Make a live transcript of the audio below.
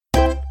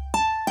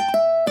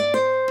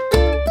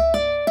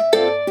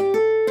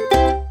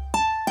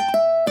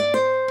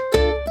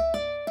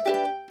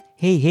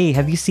Hey,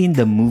 have you seen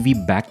the movie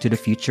Back to the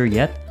Future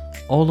yet?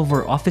 All of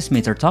our office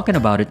mates are talking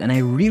about it, and I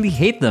really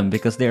hate them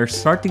because they are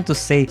starting to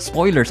say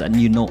spoilers, and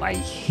you know I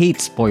hate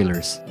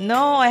spoilers.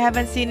 No, I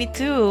haven't seen it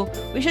too.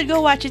 We should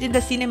go watch it in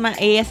the cinema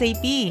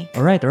ASAP.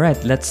 Alright,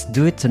 let's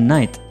do it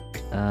tonight.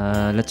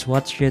 Let's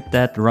watch it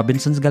at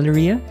Robinson's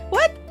Galleria?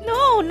 What?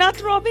 No,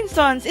 not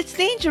Robinson's. It's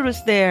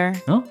dangerous there.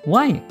 Huh?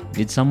 Why?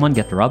 Did someone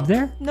get robbed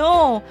there?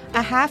 No,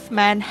 a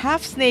half-man,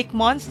 half-snake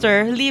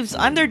monster lives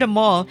under the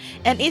mall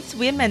and eats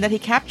women that he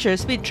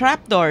captures with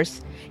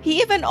trapdoors.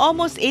 He even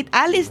almost ate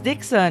Alice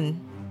Dixon.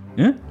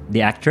 Huh?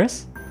 The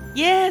actress?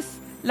 Yes,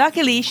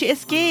 luckily she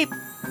escaped.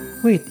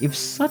 Wait, if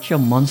such a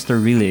monster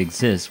really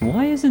exists,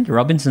 why isn't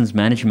Robinson's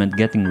management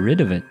getting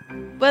rid of it?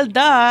 Well,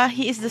 duh,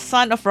 he is the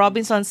son of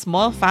Robinson's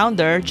mall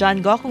founder,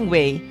 John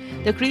Gokongwei.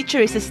 The creature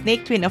is a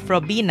snake twin of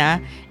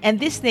Robina, and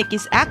this snake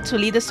is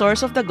actually the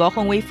source of the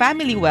Gokongwei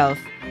family wealth.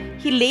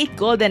 He laid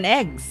golden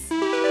eggs.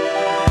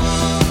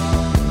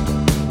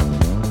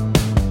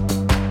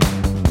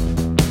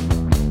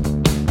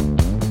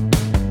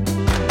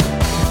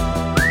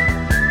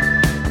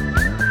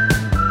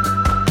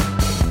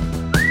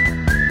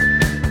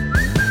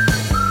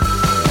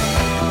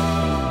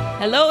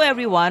 Hello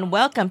everyone,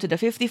 welcome to the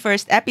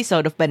 51st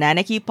episode of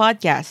Banana Q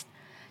Podcast.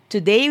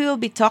 Today we will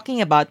be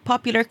talking about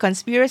popular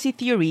conspiracy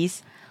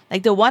theories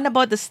like the one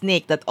about the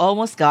snake that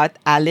almost got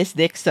Alice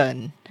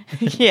Dixon.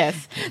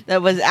 Yes,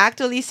 that was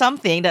actually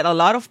something that a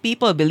lot of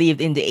people believed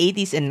in the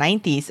 80s and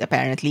 90s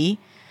apparently.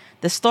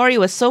 The story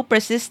was so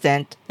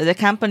persistent that the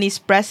company's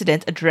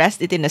president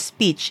addressed it in a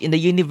speech in the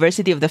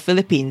University of the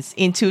Philippines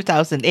in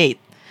 2008.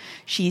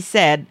 She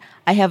said,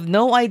 "I have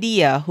no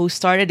idea who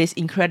started this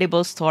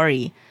incredible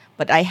story,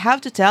 but I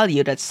have to tell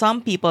you that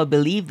some people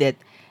believed it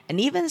and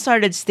even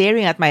started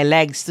staring at my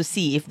legs to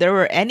see if there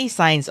were any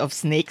signs of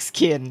snake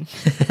skin."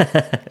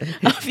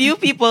 A few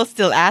people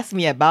still ask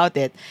me about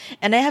it,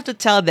 and I have to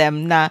tell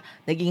them na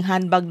naging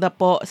handbag na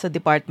po sa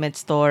department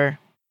store.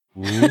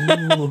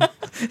 Ooh.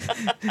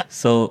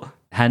 So,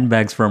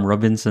 handbags from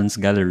Robinson's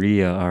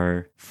Galleria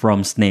are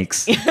from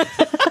snakes.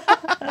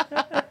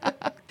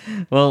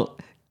 Well,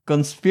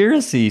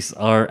 conspiracies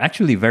are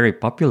actually very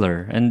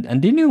popular. And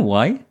do you know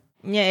why?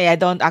 Yeah, I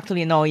don't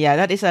actually know. Yeah,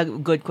 that is a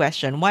good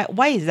question. Why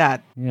is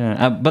that?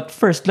 Yeah, but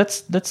first,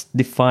 let's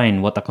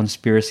define what a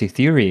conspiracy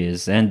theory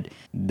is. And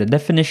the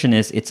definition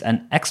is it's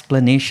an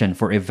explanation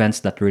for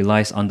events that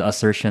relies on the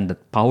assertion that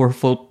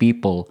powerful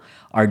people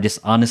are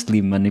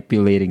dishonestly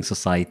manipulating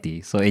society.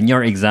 So in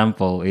your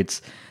example,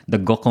 it's the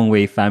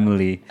Gokongwei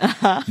family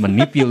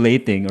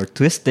manipulating or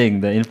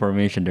twisting the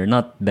information. They're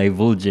not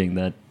divulging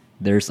that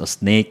there's a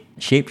snake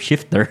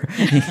shapeshifter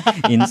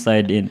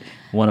inside in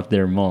one of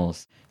their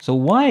malls. So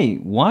why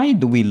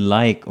do we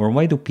like, or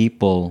why do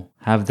people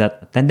have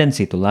that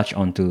tendency to latch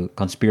onto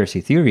conspiracy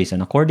theories?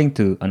 And according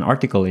to an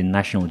article in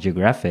National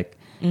Geographic,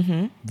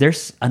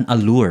 there's an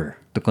allure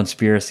to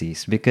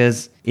conspiracies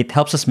because it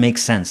helps us make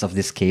sense of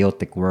this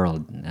chaotic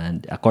world.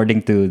 And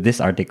according to this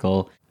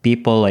article,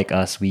 people like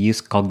us, we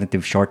use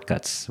cognitive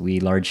shortcuts. We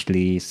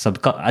largely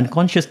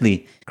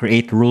unconsciously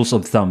create rules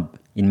of thumb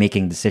in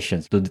making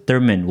decisions to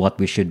determine what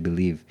we should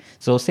believe.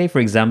 So say,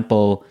 for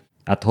example,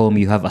 at home,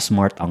 you have a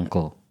smart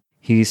uncle.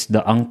 He's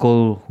the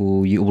uncle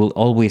who you will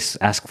always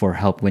ask for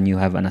help when you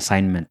have an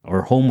assignment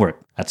or homework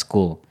at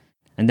school.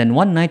 And then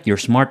one night, your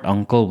smart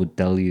uncle would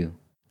tell you,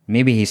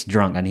 maybe he's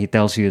drunk, and he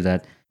tells you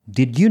that,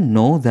 did you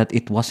know that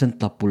it wasn't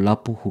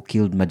Lapu-Lapu who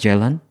killed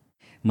Magellan?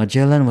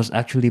 Magellan was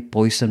actually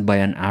poisoned by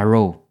an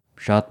arrow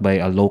shot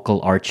by a local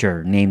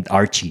archer named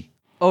Archie.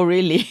 Oh,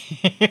 really?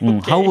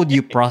 How would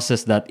you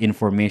process that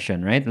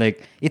information, right?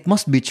 Like, it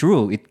must be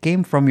true. It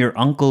came from your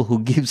uncle who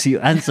gives you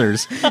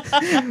answers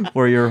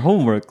for your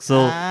homework.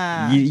 So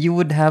you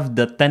would have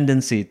the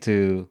tendency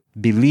to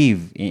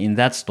believe in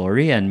that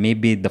story, and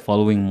maybe the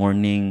following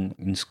morning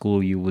in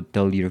school, you would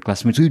tell your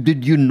classmates, "Hey,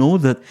 did you know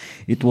that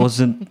it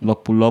wasn't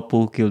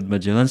Lapu-Lapu who killed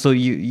Magellan?" So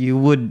you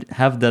would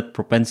have that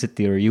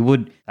propensity, or you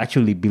would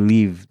actually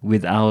believe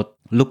without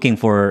looking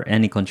for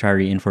any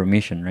contrary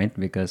information, right?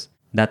 Because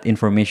that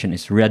information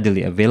is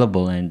readily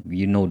available and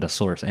you know the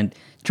source. And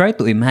try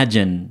to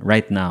imagine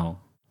right now,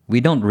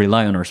 we don't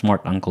rely on our smart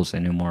uncles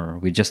anymore.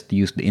 We just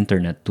use the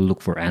internet to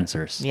look for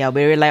answers. Yeah,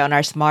 we rely on our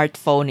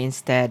smartphone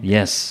instead.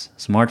 Yes,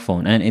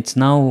 smartphone. And it's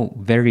now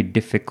very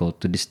difficult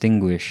to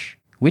distinguish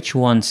which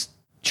one's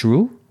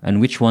true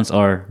and which ones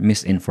are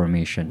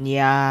misinformation.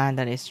 Yeah,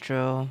 that is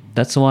true.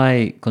 That's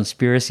why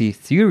conspiracy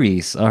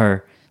theories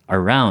are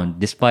around,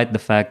 despite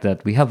the fact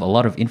that we have a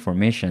lot of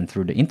information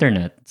through the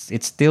internet.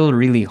 It's still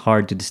really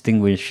hard to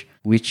distinguish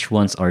which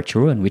ones are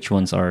true and which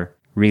ones are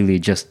really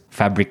just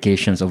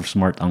fabrications of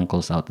smart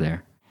uncles out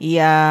there.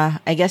 Yeah,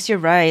 I guess you're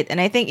right.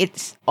 And I think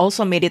it's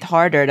also made it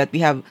harder that we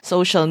have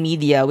social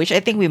media, which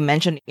I think we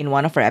mentioned in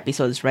one of our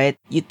episodes, right?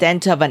 You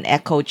tend to have an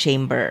echo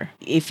chamber.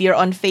 If you're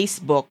on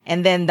Facebook,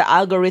 and then the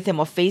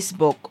algorithm of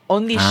Facebook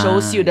only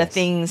shows you the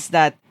things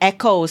that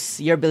echoes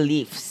your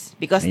beliefs.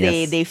 because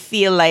Yes. they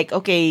feel like,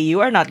 okay,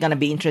 you are not going to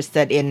be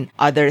interested in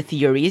other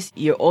theories.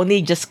 You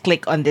only just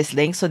click on this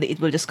link so that it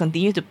will just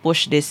continue to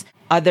push this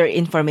other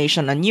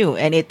information on you,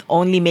 and it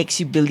only makes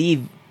you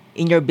believe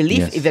in your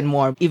belief Yes. even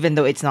more, even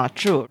though it's not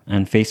true.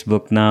 And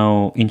Facebook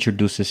now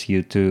introduces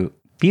you to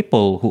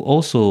people who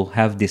also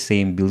have the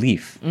same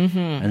belief.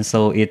 And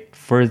so it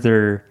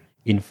further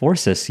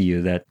enforces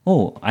you that,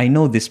 oh, I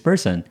know this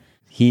person.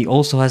 He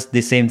also has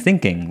the same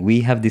thinking.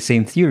 We have the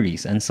same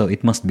theories. And so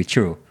it must be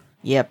true.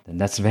 Yep. And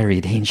that's very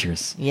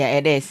dangerous. Yeah,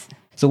 it is.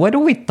 So why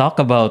don't we talk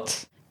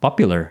about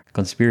popular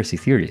conspiracy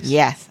theories?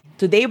 Yes.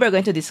 Today we're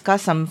going to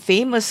discuss some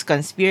famous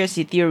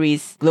conspiracy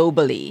theories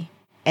globally.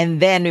 And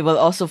then we will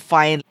also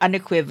find an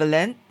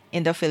equivalent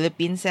in the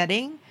Philippine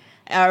setting.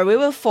 Or we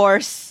will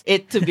force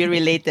it to be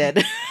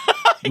related.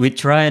 We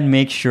try and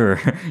make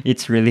sure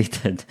it's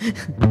related.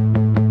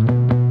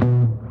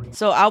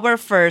 So our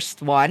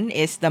first one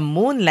is the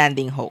moon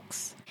landing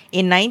hoax.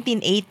 In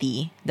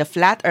 1980, the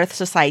Flat Earth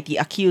Society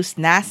accused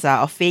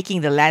NASA of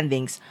faking the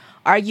landings,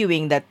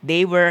 arguing that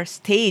they were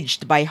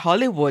staged by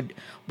Hollywood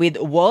with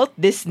Walt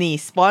Disney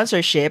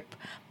sponsorship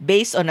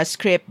based on a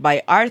script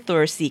by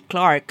Arthur C.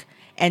 Clarke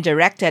and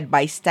directed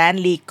by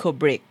Stanley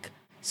Kubrick.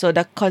 So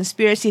the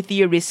conspiracy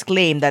theorists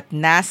claim that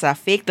NASA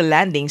faked the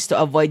landings to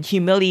avoid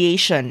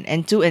humiliation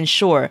and to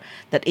ensure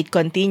that it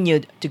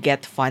continued to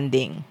get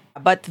funding.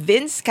 But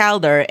Vince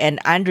Calder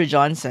and Andrew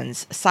Johnson,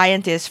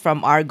 scientists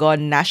from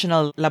Argonne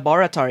National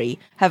Laboratory,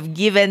 have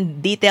given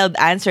detailed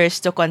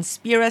answers to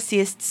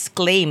conspiracists'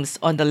 claims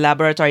on the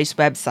laboratory's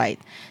website.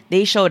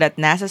 They show that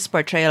NASA's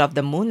portrayal of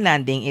the moon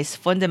landing is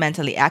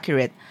fundamentally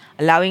accurate,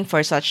 allowing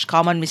for such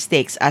common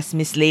mistakes as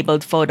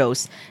mislabeled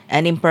photos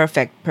and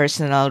imperfect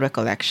personal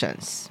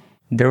recollections.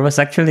 There was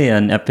actually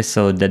an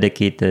episode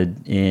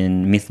dedicated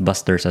in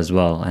Mythbusters as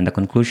well. And the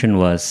conclusion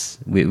was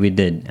we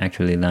did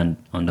actually land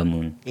on the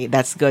moon.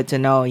 That's good to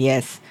know,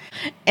 yes.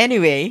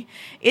 Anyway,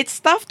 it's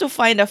tough to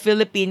find a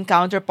Philippine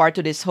counterpart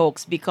to this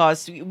hoax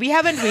because we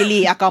haven't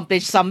really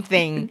accomplished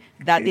something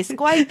that is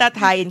quite that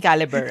high in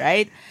caliber,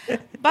 right?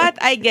 But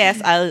I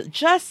guess I'll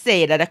just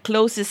say that the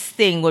closest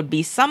thing would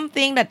be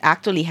something that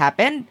actually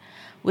happened,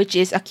 which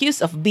is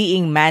accused of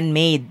being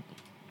man-made.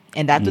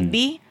 And that would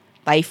be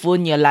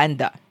Typhoon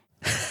Yolanda.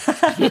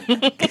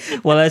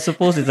 Well, I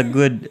suppose it's a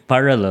good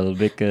parallel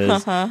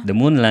because the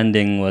moon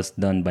landing was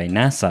done by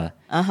NASA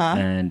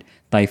and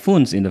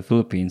typhoons in the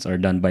Philippines are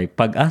done by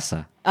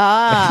Pag-asa.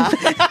 Ah,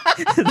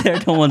 They're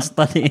the ones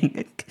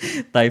studying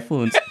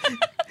typhoons.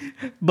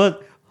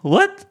 But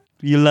what?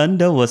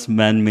 Yolanda was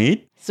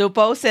man-made?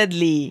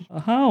 supposedly.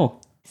 How?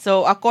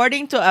 So,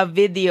 according to a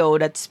video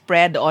that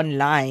spread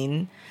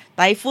online,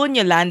 Typhoon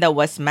Yolanda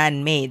was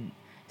man-made.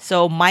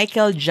 So,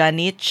 Michael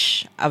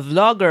Janich, a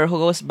vlogger who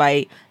goes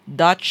by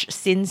Dutch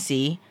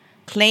Cincy,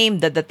 claimed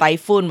that the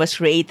typhoon was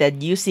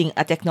created using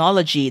a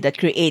technology that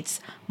creates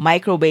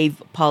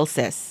microwave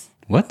pulses.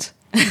 What?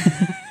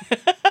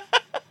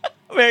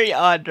 Very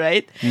odd,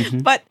 right?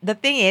 But the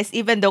thing is,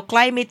 even though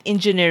climate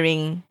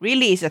engineering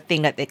really is a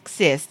thing that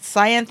exists,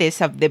 scientists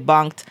have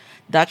debunked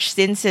Dutch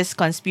Cincy's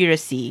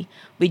conspiracy,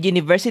 with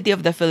University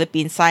of the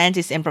Philippines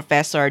scientist and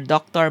professor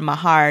Dr.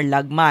 Mahar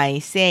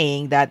Lagmay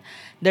saying that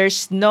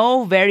there's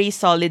no very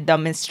solid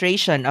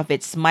demonstration of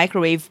its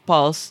microwave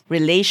pulse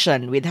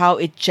relation with how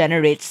it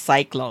generates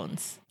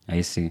cyclones.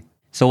 I see.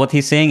 So what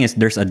he's saying is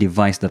there's a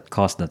device that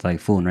caused the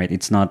typhoon, right?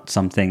 It's not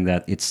something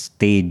that it's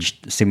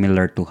staged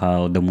similar to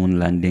how the moon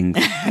landing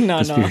No.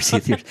 conspiracy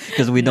theories.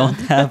 Because we don't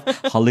have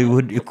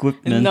Hollywood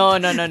equipment No.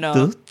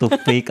 to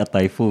fake a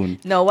typhoon.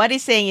 No, what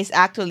he's saying is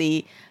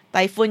actually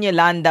Typhoon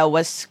Yolanda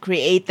was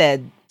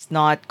created. It's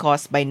not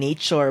caused by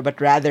nature, but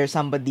rather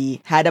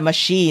somebody had a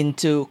machine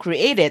to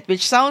create it,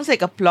 which sounds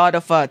like a plot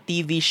of a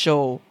TV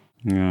show.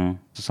 Yeah.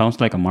 Sounds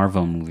like a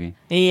Marvel movie.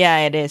 Yeah,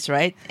 it is,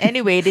 right?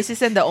 Anyway, this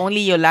isn't the only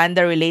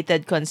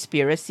Yolanda-related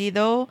conspiracy,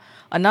 though.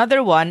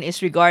 Another one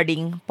is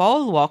regarding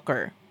Paul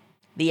Walker,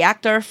 the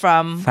actor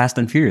from... Fast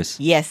and Furious.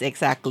 Yes,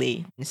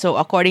 exactly. So,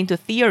 according to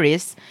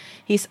theorists,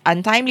 his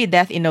untimely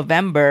death in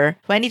November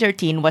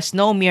 2013 was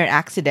no mere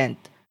accident.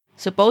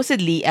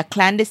 Supposedly, a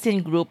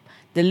clandestine group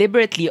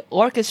deliberately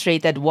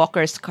orchestrated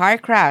Walker's car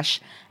crash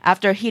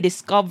after he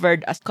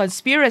discovered a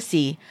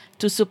conspiracy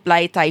to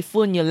supply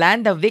Typhoon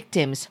Yolanda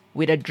victims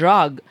with a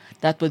drug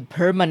that would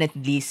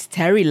permanently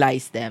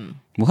sterilize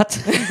them.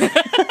 What?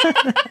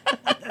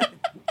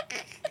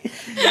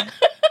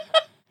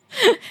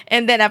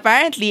 And then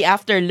apparently,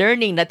 after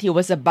learning that he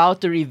was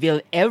about to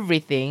reveal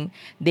everything,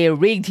 they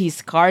rigged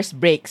his car's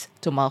brakes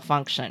to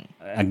malfunction.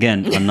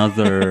 Again,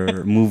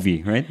 another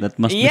movie, right? That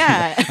must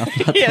Yeah, be a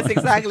plot. yes,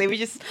 exactly. Which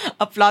is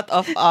a plot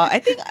of, I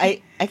think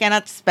I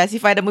cannot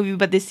specify the movie,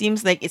 but this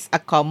seems like it's a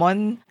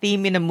common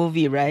theme in a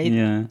movie, right?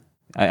 Yeah.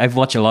 I've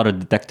watched a lot of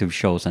detective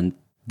shows and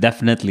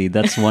definitely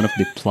that's one of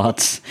the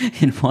plots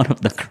in one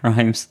of the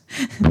crimes.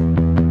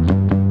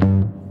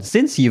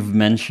 Since you've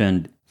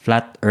mentioned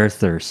flat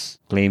earthers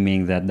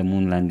claiming that the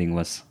moon landing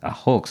was a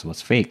hoax,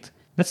 was faked,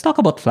 Let's talk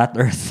about flat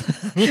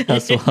Earth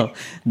as well.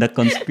 The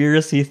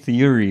conspiracy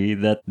theory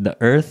that the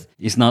Earth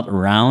is not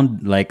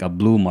round like a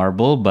blue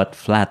marble, but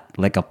flat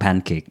like a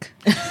pancake.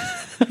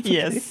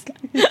 Yes.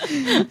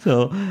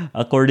 So,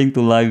 according to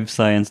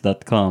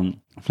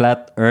livescience.com,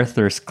 flat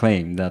earthers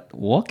claim that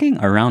walking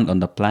around on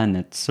the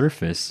planet's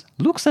surface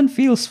looks and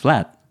feels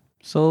flat.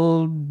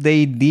 So,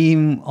 they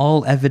deem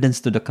all evidence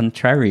to the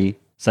contrary,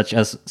 such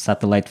as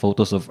satellite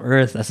photos of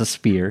Earth as a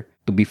sphere,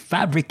 to be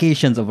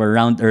fabrications of a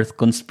round Earth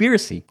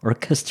conspiracy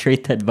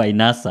orchestrated by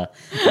NASA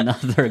and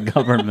other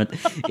government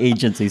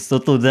agencies. So,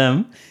 to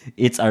them,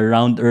 it's a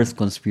round Earth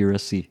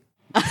conspiracy.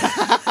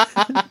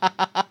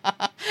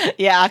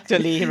 Yeah,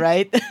 actually,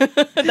 right?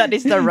 That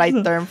is the right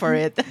term for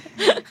it.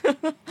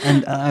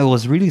 And I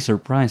was really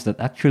surprised that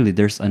actually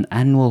there's an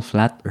annual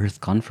Flat Earth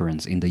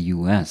conference in the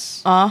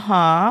US.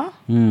 Uh-huh.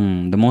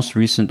 The most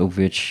recent of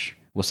which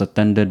was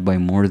attended by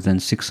more than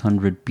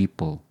 600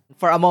 people.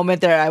 For a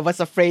moment there, I was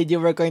afraid you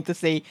were going to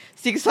say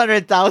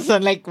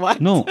 600,000. Like what?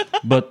 No,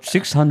 but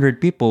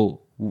 600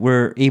 people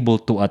were able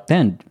to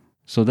attend.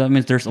 So that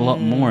means there's a lot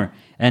more.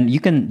 And you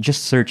can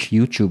just search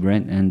YouTube,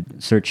 right? And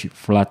search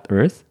Flat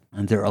Earth.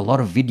 And there are a lot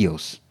of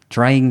videos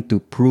trying to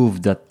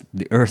prove that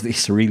the Earth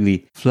is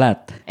really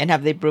flat. And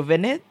have they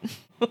proven it?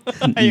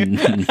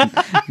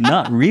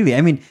 Not really.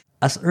 I mean,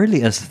 as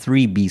early as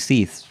 3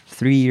 BC,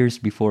 3 years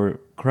before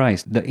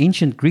Christ, the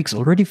ancient Greeks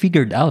already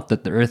figured out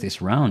that the Earth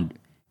is round.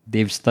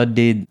 They've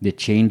studied the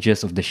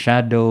changes of the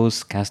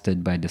shadows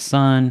casted by the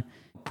sun,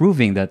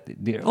 proving that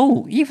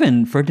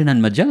even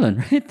Ferdinand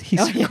Magellan, right? He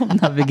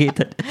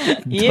circumnavigated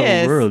the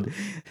Yes. world.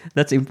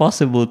 That's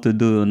impossible to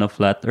do on a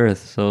flat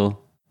Earth. So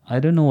I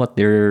don't know what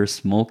they're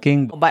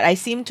smoking. But I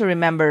seem to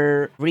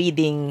remember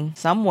reading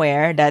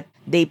somewhere that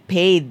they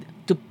paid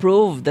to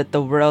prove that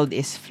the world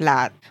is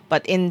flat.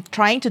 But in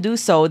trying to do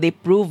so, they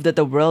proved that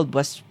the world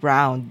was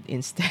round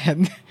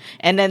instead.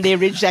 And then they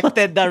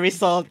rejected the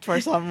result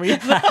for some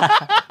reason.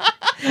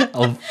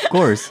 Of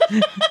course.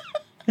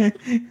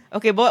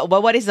 Okay, but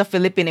what is the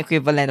Philippine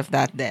equivalent of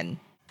that then?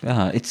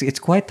 It's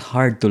quite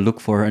hard to look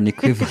for an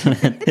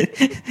equivalent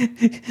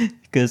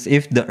because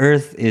if the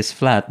Earth is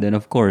flat, then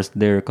of course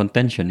their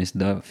contention is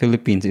the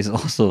Philippines is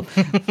also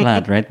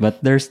flat, right?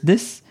 But there's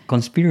this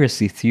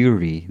conspiracy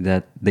theory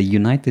that the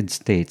United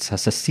States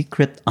has a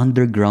secret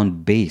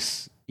underground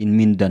base in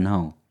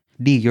Mindanao.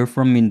 D, you're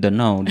from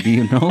Mindanao. Do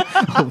you know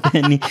of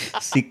any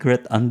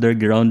secret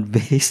underground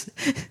base?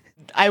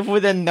 I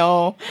wouldn't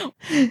know.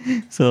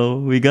 So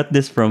we got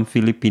this from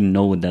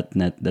Filipino.net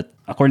that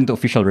according to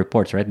official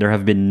reports, right, there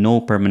have been no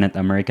permanent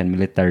American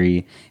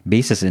military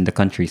bases in the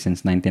country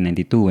since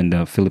 1992 when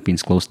the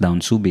Philippines closed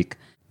down Subic.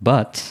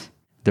 But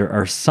there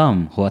are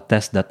some who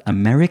attest that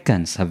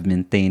Americans have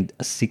maintained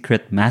a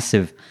secret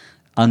massive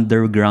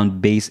underground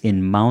base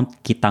in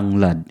Mount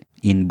Kitanglad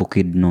in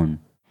Bukidnon.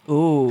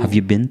 Ooh. Have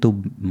you been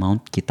to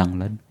Mount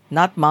Kitanglad?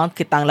 Not Mount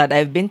Kitanglad.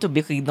 I've been to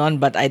Bukidnon,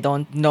 but I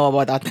don't know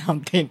about that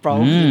mountain.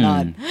 Probably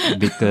not.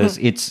 Because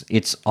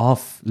it's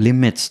off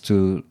limits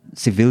to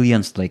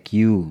civilians like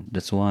you.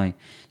 That's why.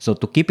 So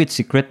to keep it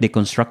secret, they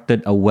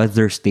constructed a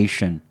weather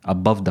station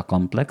above the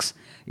complex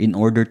in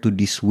order to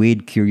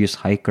dissuade curious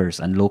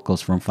hikers and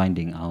locals from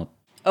finding out.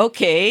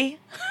 Okay.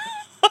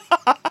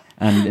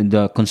 And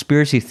the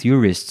conspiracy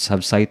theorists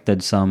have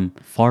cited some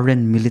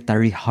foreign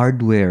military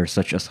hardware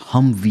such as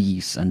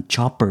Humvees and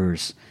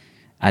choppers,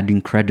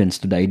 adding credence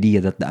to the idea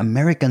that the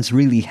Americans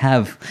really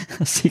have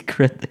a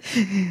secret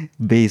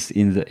base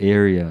in the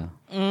area.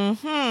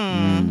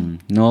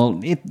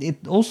 No,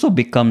 it also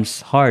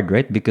becomes hard,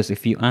 right? Because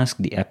if you ask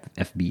the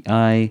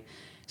FBI,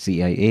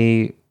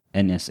 CIA,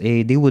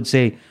 NSA, they would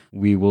say,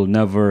 we will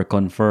never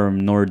confirm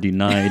nor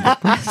deny the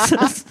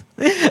presence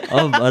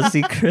of a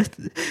secret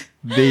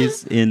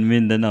base in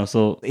Mindanao.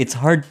 So it's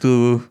hard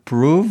to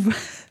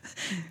prove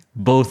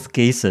both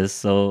cases.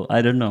 So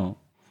I don't know.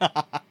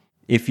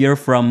 If you're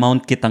from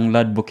Mount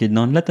Kitanglad,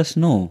 Bukidnon, let us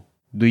know.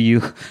 Do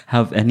you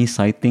have any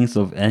sightings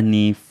of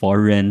any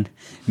foreign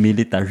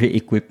military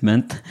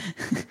equipment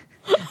that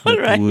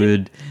Alright.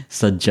 would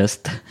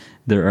suggest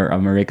there are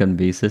American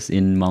bases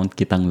in Mount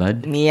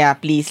Kitanglad? Yeah,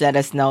 please let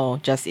us know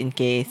just in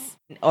case.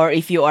 Or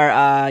if you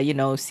are,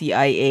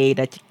 CIA,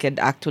 that you could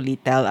actually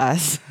tell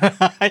us.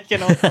 You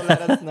can also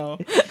let us know.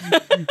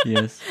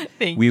 Yes.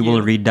 Thank We you.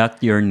 will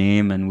redact your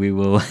name and we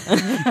will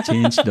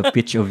change the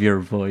pitch of your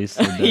voice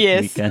so that we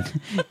Yes. can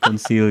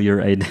conceal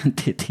your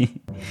identity.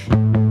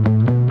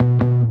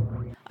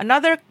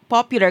 Another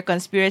popular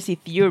conspiracy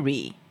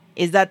theory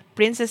is that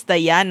Princess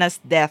Diana's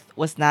death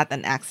was not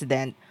an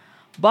accident,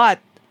 but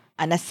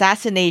an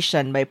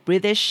assassination by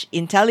British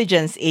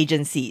intelligence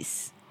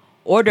agencies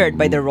ordered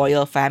by the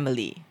royal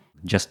family.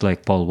 Just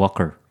like Paul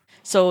Walker.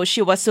 So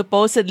she was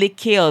supposedly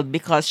killed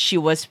because she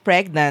was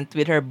pregnant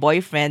with her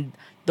boyfriend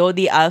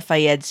Dodi Al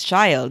Fayed's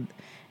child.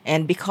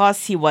 And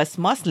because he was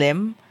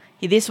Muslim,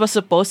 this was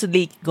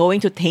supposedly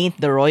going to taint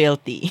the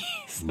royalty.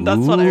 So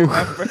that's what I Ooh.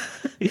 remember.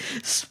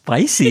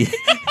 Spicy.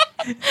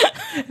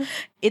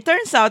 It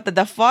turns out that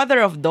the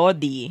father of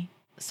Dodi,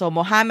 so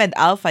Mohammed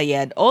Al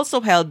Fayed, also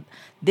held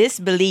this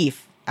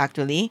belief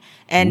actually.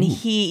 And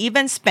he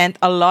even spent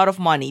a lot of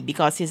money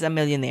because he's a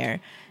millionaire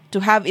to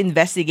have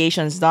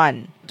investigations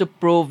done to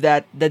prove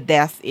that the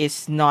death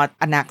is not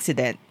an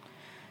accident.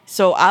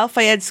 So Al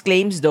Fayed's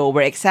claims, though,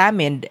 were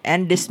examined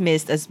and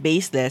dismissed as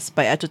baseless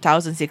by a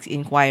 2006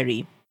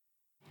 inquiry.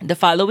 The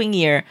following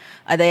year,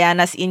 at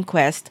Diana's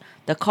inquest,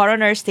 the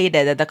coroner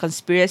stated that the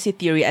conspiracy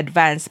theory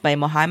advanced by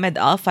Mohammed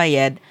Al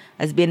Fayed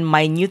has been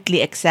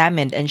minutely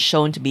examined and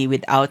shown to be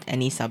without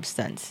any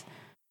substance.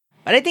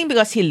 But I think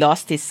because he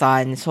lost his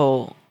son,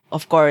 so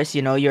of course,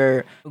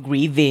 you're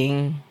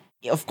grieving.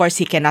 Of course,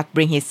 he cannot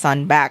bring his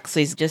son back, so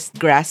he's just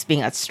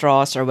grasping at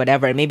straws or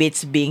whatever. Maybe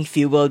it's being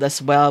fueled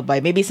as well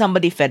by maybe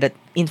somebody fed that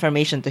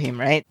information to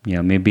him, right?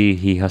 Yeah, maybe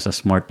he has a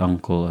smart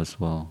uncle as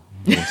well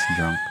who was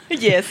drunk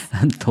Yes.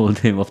 and told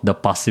him of the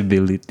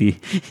possibility.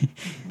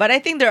 But I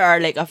think there are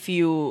like a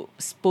few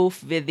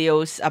spoof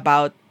videos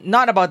about,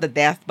 not about the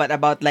death, but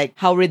about like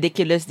how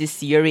ridiculous this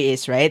theory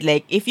is, right?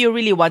 Like if you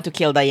really want to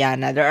kill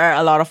Diana, there are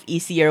a lot of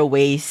easier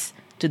ways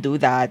to do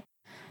that.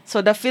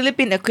 So the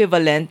Philippine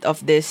equivalent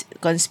of this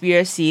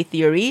conspiracy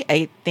theory,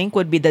 I think,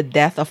 would be the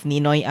death of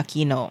Ninoy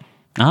Aquino.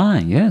 Ah,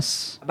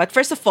 yes. But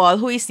first of all,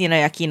 who is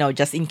Ninoy Aquino?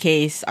 Just in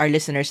case our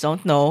listeners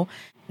don't know,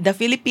 the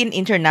Philippine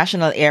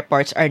international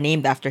airports are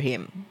named after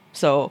him.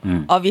 So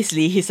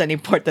obviously, he's an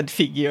important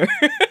figure.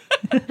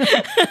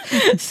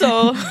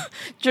 So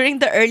during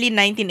the early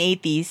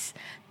 1980s,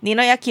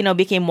 Ninoy Aquino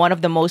became one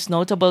of the most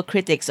notable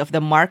critics of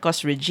the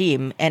Marcos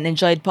regime and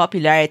enjoyed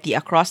popularity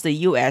across the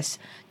U.S.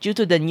 due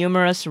to the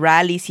numerous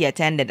rallies he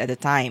attended at the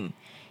time.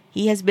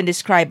 He has been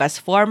described as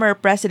former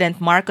President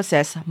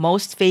Marcos's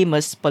most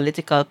famous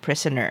political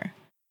prisoner.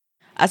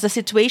 As the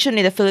situation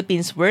in the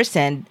Philippines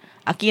worsened,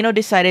 Aquino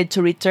decided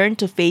to return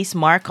to face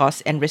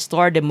Marcos and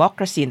restore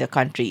democracy in the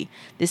country,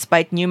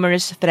 despite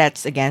numerous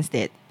threats against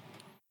it.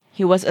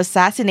 He was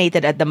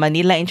assassinated at the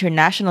Manila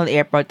International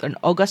Airport on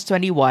August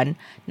 21,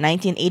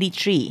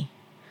 1983,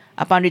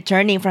 upon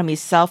returning from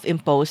his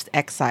self-imposed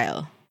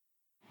exile.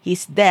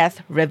 His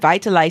death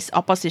revitalized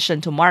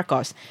opposition to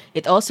Marcos.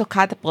 It also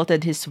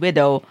catapulted his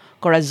widow,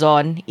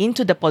 Corazon,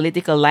 into the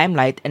political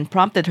limelight and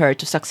prompted her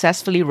to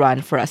successfully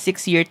run for a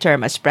 6-year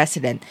term as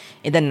president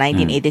in the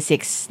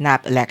 1986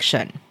 snap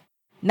election.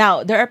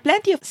 Now, there are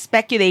plenty of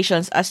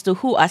speculations as to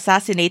who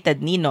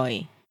assassinated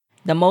Ninoy.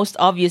 The most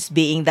obvious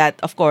being that,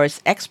 of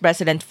course,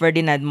 ex-President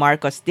Ferdinand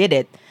Marcos did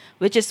it,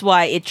 which is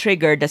why it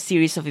triggered a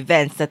series of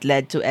events that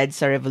led to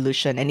EDSA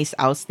revolution and his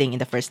ousting in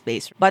the first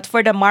place. But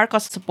for the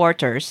Marcos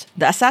supporters,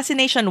 the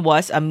assassination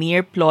was a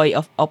mere ploy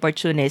of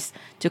opportunists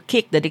to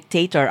kick the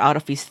dictator out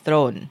of his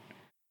throne.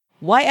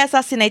 Why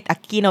assassinate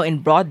Aquino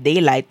in broad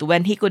daylight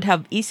when he could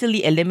have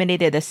easily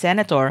eliminated the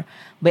senator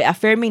by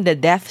affirming the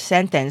death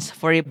sentence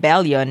for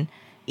rebellion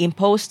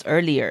imposed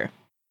earlier?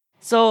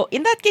 So,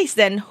 in that case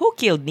then, who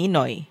killed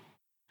Ninoy?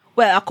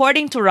 Well,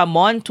 according to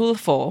Ramon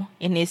Tulfo,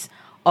 in his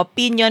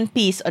opinion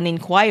piece on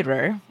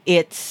Inquirer,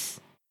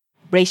 it's,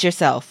 brace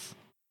yourself,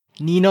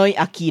 Ninoy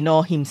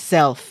Aquino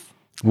himself.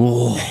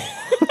 Whoa.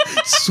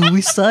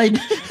 Suicide?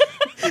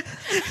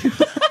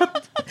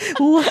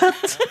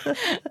 What?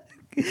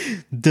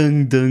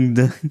 Dung, dung,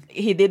 dung.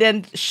 He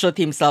didn't shoot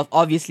himself,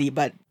 obviously,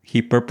 but...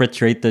 He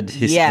perpetrated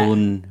his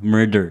own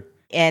murder.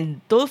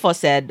 And Tulfo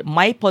said,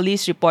 my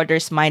police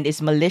reporter's mind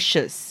is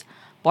malicious.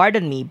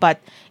 Pardon me,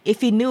 but if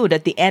he knew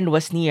that the end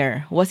was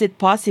near, was it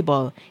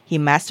possible he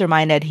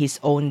masterminded his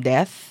own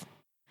death?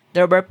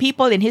 There were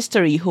people in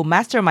history who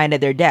masterminded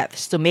their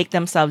deaths to make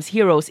themselves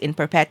heroes in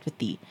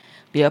perpetuity.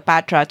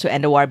 Cleopatra to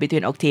end the war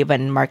between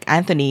Octavian and Mark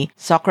Antony,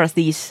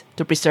 Socrates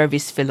to preserve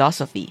his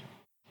philosophy.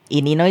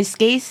 In Ninoy's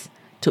case,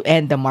 to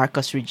end the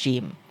Marcos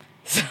regime.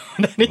 So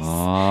that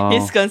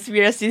is his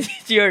conspiracy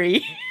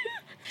theory.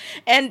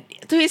 And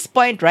to his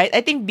point, right,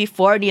 I think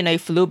before Ninoy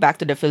flew back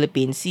to the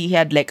Philippines, he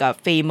had like a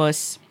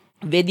famous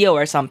video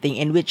or something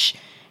in which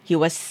he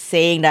was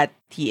saying that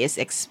he is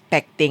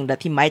expecting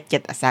that he might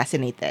get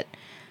assassinated.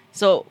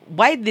 So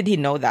why did he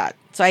know that?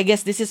 So I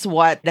guess this is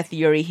what the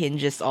theory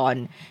hinges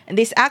on. And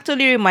this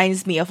actually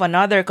reminds me of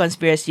another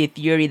conspiracy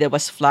theory that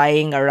was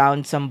flying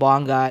around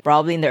Zamboanga,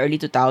 probably in the early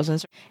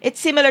 2000s. It's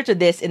similar to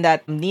this in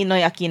that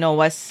Ninoy Aquino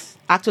was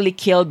actually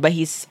killed by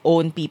his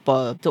own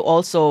people to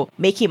also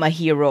make him a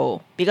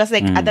hero. Because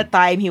at the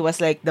time, he was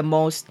like the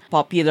most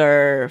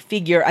popular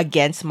figure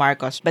against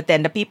Marcos. But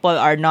then the people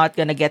are not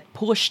gonna get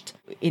pushed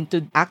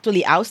into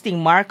actually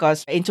ousting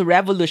Marcos into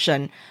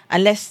revolution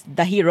unless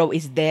the hero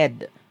is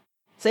dead.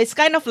 So it's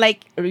kind of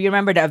like, you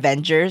remember the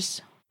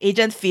Avengers?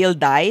 Agent Phil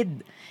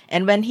died.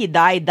 And when he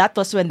died, that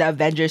was when the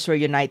Avengers were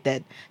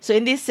united. So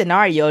in this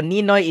scenario,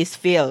 Ninoy is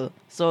Phil.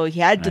 So he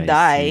had to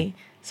die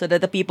so that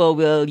the people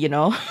will,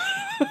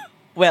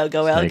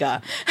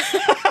 welga.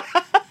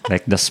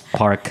 Like the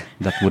spark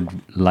that would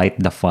light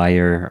the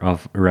fire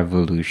of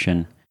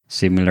revolution.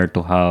 Similar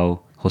to how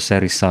Jose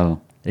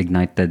Rizal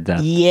ignited that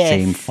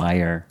same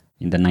fire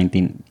in the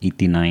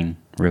 1989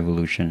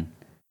 revolution.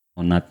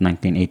 Oh, not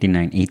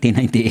 1989,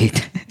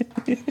 1898.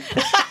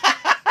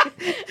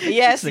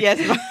 Yes.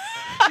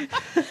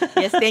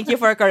 Yes, thank you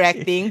for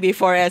correcting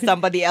before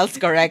somebody else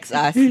corrects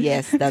us.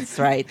 Yes, that's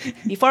right.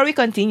 Before we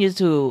continue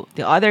to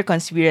the other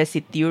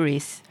conspiracy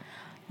theories,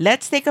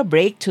 let's take a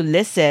break to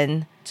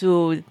listen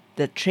to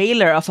the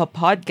trailer of a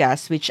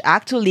podcast which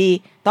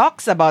actually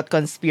talks about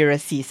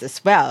conspiracies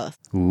as well.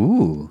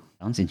 Ooh,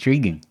 sounds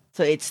intriguing.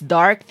 So it's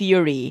Dark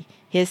Theory.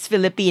 He's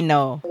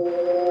Filipino.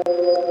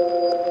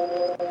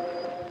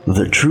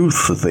 The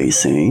truth, they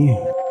say,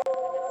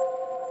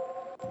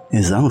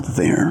 is out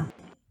there.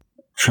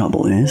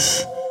 Trouble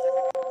is,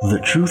 the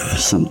truth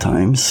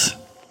sometimes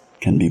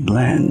can be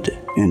bland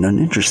and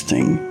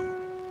uninteresting.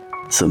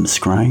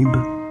 Subscribe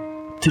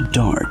to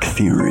Dark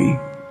Theory.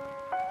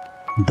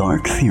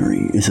 Dark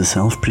Theory is a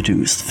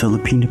self-produced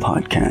Filipino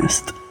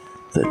podcast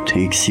that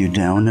takes you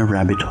down a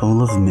rabbit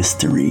hole of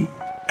mystery,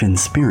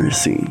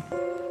 conspiracy,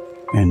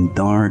 and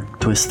dark,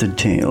 twisted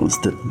tales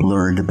that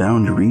blur the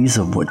boundaries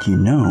of what you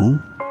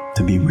know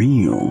to be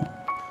real.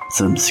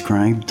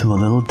 Subscribe to a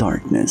little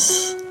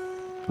darkness.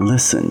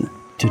 Listen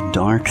to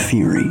Dark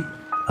Theory,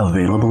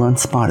 available on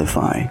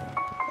Spotify,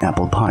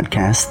 Apple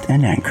Podcast,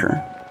 and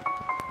Anchor.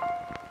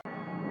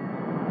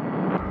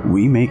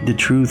 We make the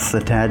truth a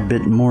tad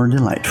bit more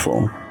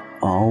delightful,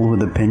 all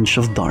with a pinch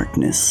of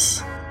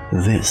darkness.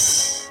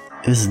 This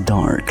is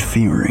Dark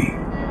Theory.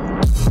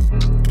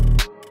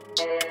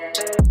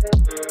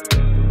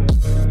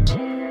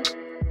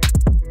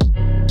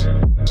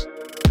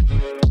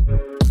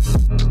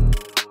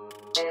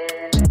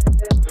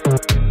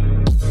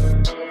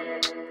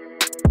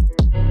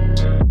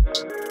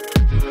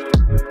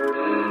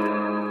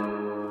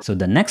 So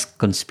the next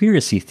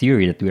conspiracy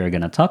theory that we are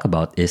going to talk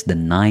about is the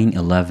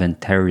 9/11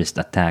 terrorist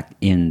attack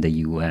in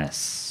the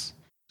US.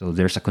 So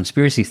there's a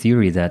conspiracy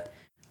theory that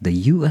the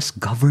US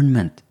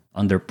government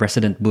under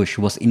President Bush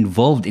was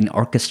involved in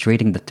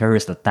orchestrating the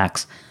terrorist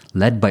attacks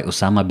led by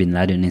Osama bin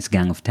Laden and his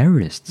gang of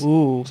terrorists.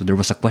 Ooh. So there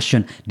was a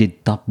question,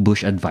 did top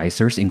Bush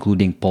advisors,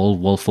 including Paul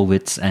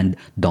Wolfowitz and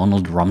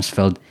Donald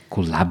Rumsfeld,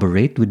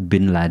 collaborate with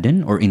bin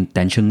Laden or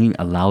intentionally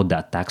allow the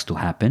attacks to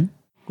happen?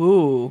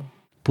 Ooh.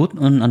 Put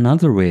on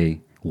another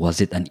way,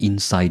 was it an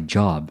inside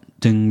job?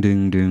 Ding,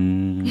 ding,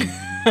 ding.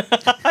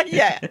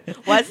 Yeah.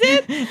 Was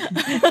it?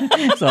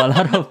 So a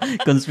lot of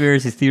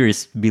conspiracy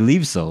theorists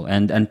believe so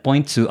and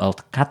point to a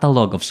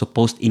catalog of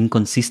supposed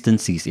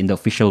inconsistencies in the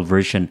official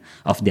version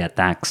of the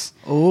attacks.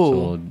 Oh.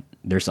 So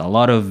there's a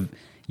lot of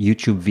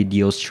YouTube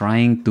videos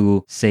trying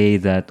to say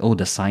that, oh,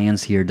 the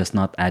science here does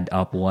not add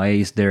up. Why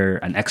is there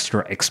an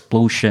extra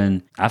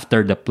explosion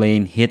after the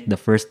plane hit the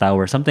first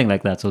tower? Something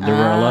like that. So there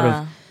were a lot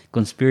of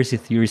conspiracy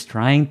theories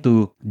trying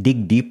to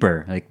dig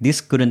deeper. Like,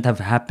 this couldn't have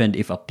happened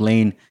if a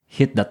plane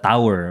hit the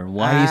tower.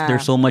 Why is there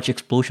so much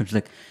explosions?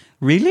 Like,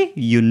 really?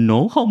 You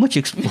know how much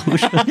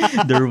explosion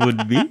there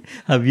would be?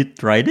 Have you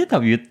tried it?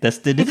 Have you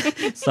tested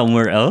it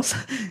somewhere else?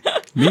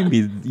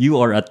 Maybe you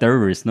are a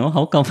terrorist, no?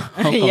 How come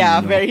Yeah,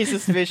 you know? very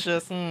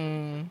suspicious.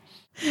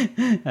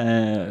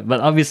 But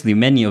obviously,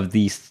 many of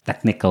these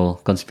technical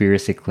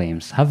conspiracy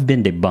claims have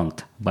been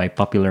debunked by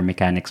Popular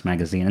Mechanics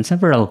magazine and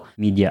several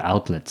media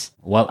outlets,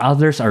 while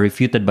others are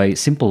refuted by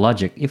simple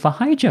logic. If a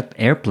hijacked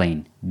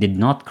airplane did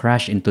not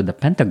crash into the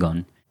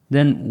Pentagon,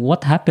 then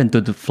what happened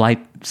to the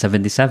Flight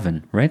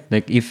 77, right?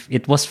 Like, if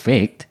it was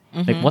faked,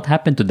 like, what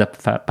happened to the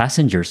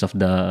passengers of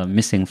the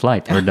missing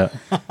flight or the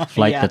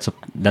flight Yeah.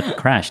 that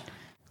crashed?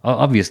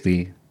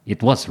 Obviously,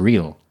 it was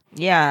real.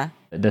 Yeah.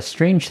 The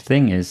strange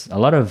thing is, a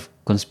lot of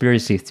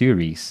conspiracy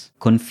theories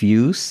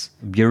confuse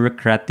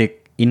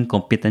bureaucratic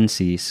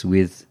incompetencies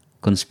with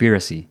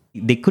conspiracy.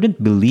 They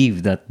couldn't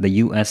believe that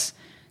the US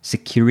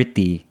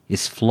security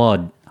is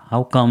flawed.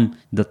 How come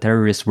the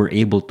terrorists were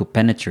able to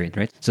penetrate,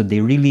 right? So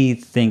they really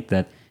think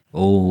that,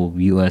 oh,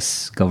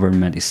 US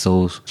government is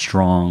so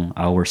strong,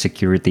 our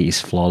security is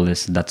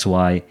flawless, that's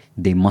why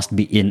they must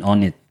be in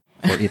on it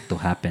for it to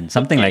happen.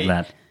 Something like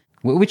that.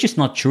 Which is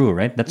not true,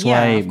 right? That's Yeah,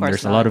 why of course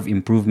there's a not. lot of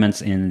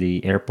improvements in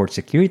the airport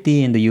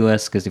security in the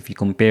US, because if you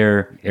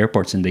compare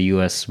airports in the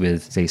US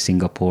with, say,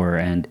 Singapore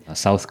and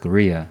South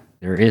Korea,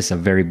 there is a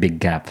very big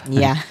gap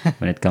Yeah.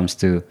 when it comes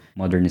to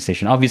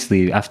modernization.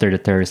 Obviously, after the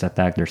terrorist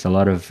attack, there's a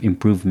lot of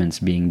improvements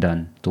being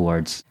done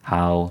towards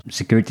how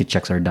security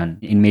checks are done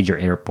in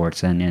major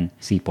airports and in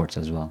seaports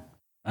as well.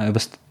 I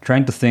was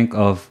trying to think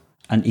of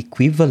an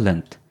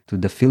equivalent to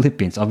the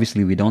Philippines.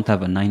 Obviously, we don't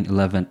have a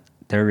 9/11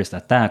 terrorist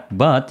attack,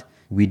 but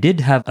we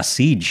did have a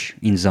siege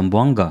in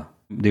Zamboanga.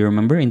 Do you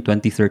remember in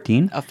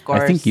 2013? Of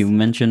I think course. you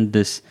mentioned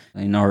this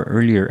in our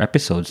earlier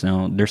episodes.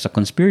 Now, there's a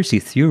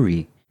conspiracy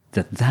theory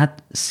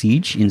that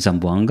siege in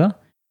Zamboanga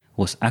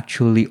was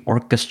actually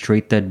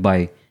orchestrated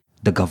by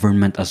the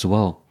government as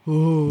well.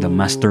 The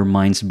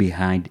masterminds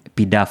behind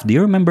PDAF. Do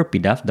you remember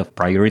PDAF, the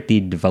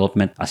Priority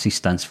Development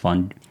Assistance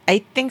Fund?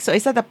 I think so.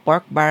 Is that the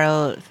pork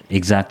barrel?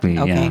 Exactly,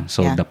 Okay, yeah.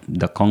 So yeah.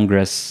 the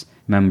Congress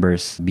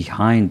members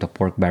behind the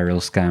pork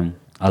barrel scam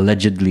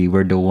allegedly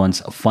were the ones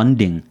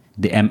funding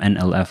the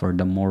MNLF, or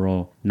the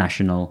Moro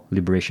National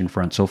Liberation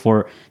Front. So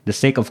for the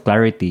sake of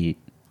clarity,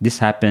 this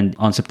happened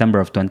on September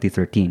of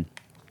 2013.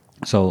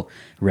 So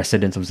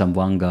residents of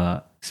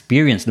Zamboanga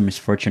experienced the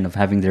misfortune of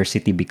having their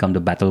city become the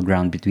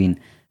battleground between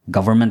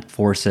government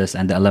forces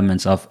and the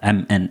elements of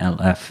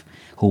MNLF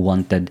who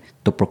wanted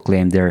to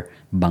proclaim their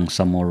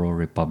Bangsamoro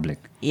Republic.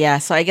 Yeah,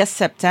 so I guess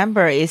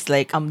September is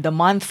like the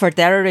month for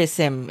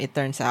terrorism, it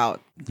turns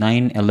out.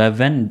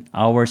 9/11,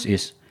 ours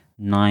is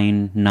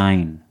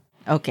 9/9.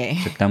 Okay.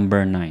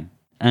 September 9.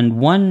 And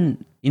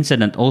one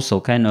incident also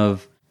kind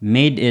of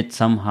made it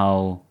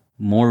somehow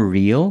more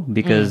real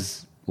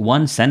because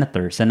one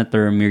senator,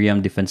 Senator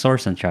Miriam Defensor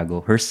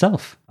Santiago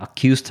herself,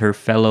 accused her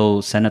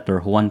fellow Senator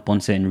Juan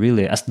Ponce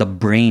Enrile as the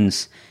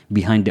brains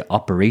behind the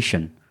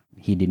operation.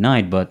 He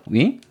denied, but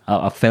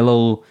a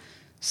fellow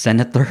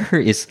senator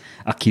is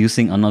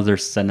accusing another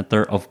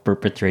senator of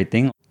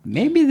perpetrating.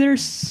 Maybe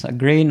there's a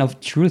grain of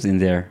truth in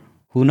there.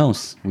 Who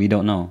knows? We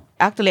don't know.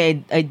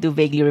 Actually, I do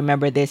vaguely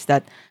remember this,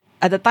 that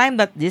at the time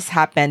that this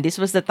happened, this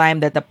was the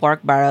time that the pork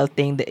barrel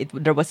thing,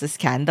 there was a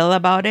scandal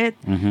about it.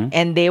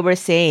 And they were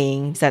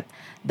saying that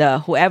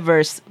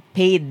whoever's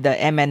paid the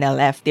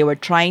MNLF, they were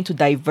trying to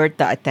divert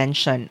the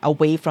attention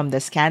away from the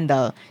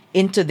scandal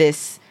into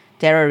this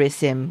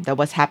terrorism that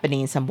was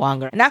happening in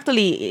Zamboanga. And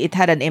actually, it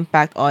had an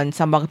impact on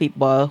Zamboanga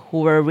people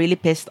who were really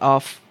pissed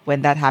off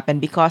when that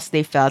happened because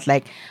they felt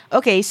like,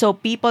 okay, so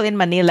people in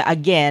Manila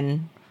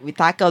again, we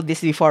tackled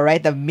this before,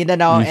 right? The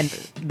Mindanao and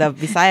the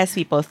Visayas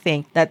people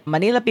think that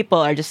Manila people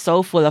are just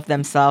so full of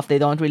themselves. They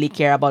don't really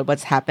care about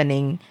what's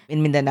happening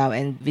in Mindanao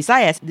and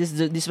Visayas.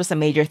 This was a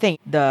major thing.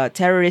 The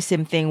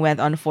terrorism thing went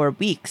on for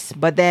weeks.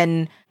 But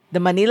then the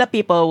Manila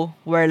people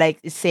were like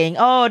saying,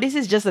 oh, this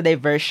is just a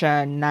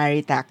diversion,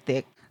 nari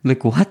tactic.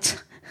 Like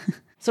what?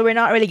 So we're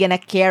not really gonna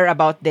care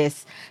about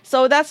this.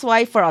 So that's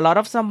why for a lot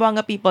of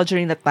Zamboanga people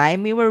during the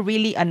time, we were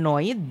really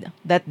annoyed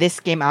that this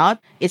came out.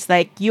 It's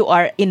like you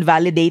are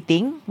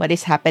invalidating what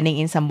is happening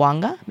in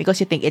Zamboanga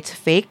because you think it's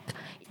fake.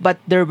 But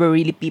there were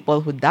really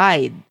people who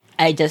died.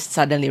 I just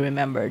suddenly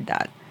remembered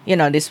that.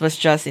 This was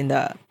just in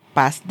the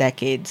past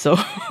decade. So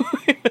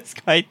it was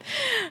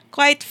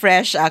quite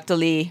fresh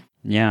actually.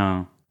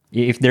 Yeah.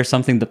 If there's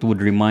something that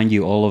would remind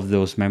you, all of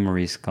those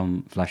memories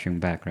come flashing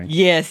back, right?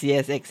 Yes,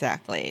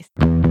 exactly.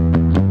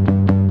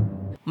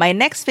 My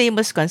next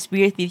famous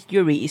conspiracy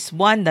theory is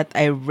one that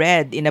I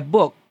read in a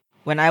book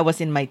when I was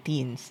in my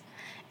teens.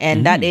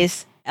 And that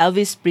is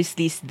Elvis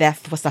Presley's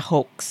death was a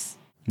hoax.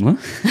 What?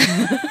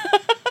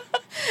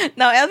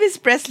 Now,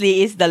 Elvis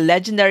Presley is the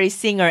legendary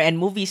singer and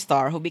movie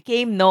star who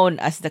became known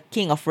as the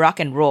king of rock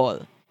and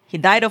roll. He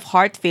died of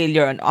heart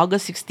failure on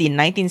August 16,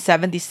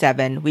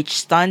 1977, which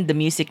stunned the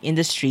music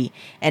industry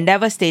and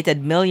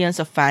devastated millions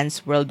of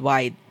fans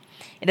worldwide.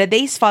 In the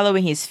days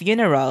following his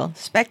funeral,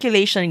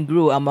 speculation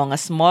grew among a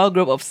small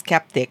group of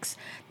skeptics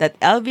that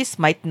Elvis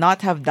might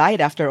not have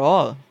died after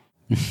all.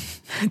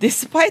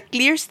 Despite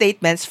clear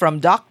statements from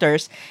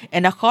doctors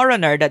and a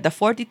coroner that the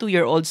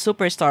 42-year-old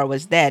superstar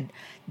was dead,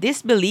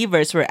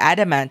 disbelievers were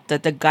adamant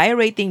that the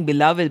guy-rating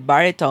beloved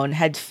baritone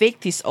had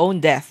faked his own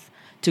death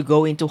to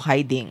go into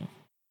hiding.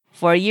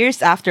 For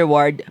years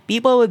afterward,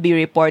 people would be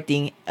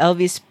reporting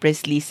Elvis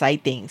Presley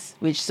sightings,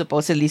 which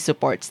supposedly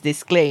supports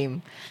this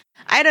claim.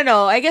 I don't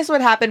know. I guess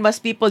what happened was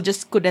people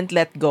just couldn't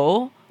let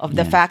go of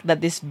the fact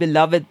that this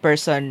beloved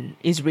person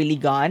is really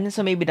gone.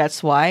 So maybe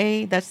that's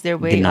why. That's their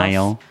way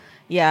Denial.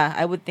 Yeah,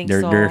 I would think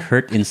so. They're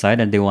hurt inside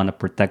and they want to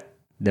protect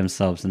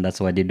themselves. And that's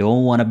why they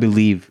don't want to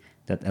believe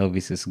that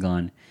Elvis is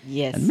gone.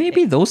 Yes. And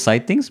maybe those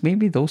sightings,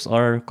 maybe those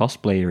are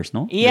cosplayers,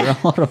 no? Yeah. There are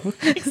a lot of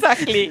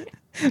Exactly.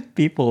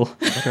 people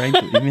trying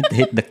to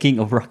imitate the king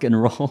of rock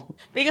and roll.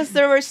 Because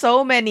there were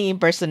so many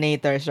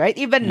impersonators, right?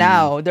 Even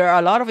now, there are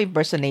a lot of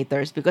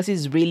impersonators because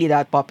he's really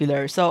that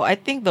popular. So I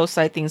think those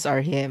sightings are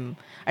him.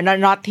 And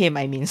not him,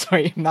 I mean,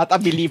 sorry. I'm not a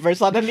believer.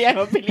 Suddenly I'm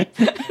a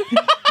believer.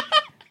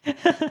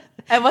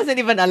 I wasn't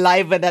even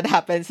alive when that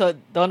happened. So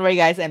don't worry,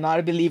 guys. I'm not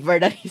a believer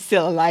that he's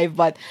still alive.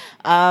 But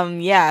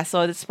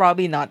so it's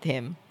probably not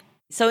him.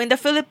 So in the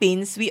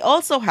Philippines, we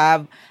also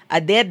have a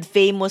dead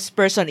famous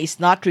person is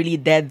not really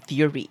dead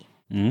theory.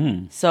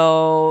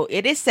 So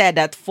it is said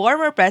that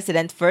former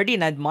President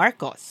Ferdinand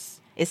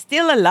Marcos is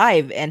still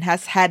alive and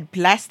has had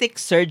plastic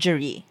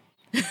surgery.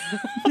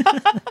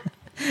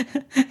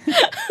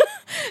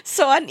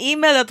 So an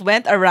email that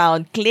went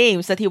around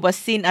claims that he was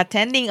seen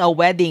attending a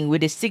wedding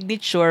with his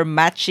signature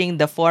matching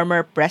the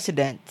former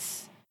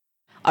president's.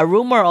 A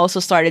rumor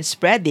also started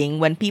spreading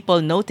when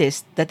people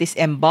noticed that his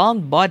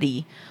embalmed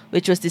body,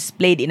 which was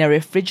displayed in a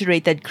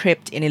refrigerated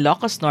crypt in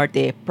Ilocos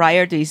Norte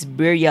prior to his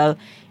burial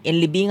in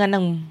Libingan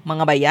ng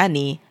mga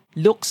Bayani,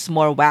 looks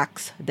more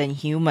wax than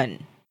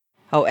human.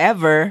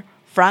 However,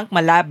 Frank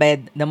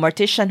Malabed, the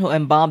mortician who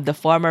embalmed the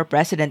former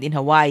president in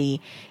Hawaii,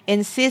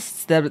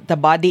 insists that the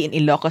body in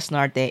Ilocos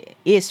Norte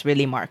is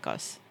really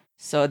Marcos.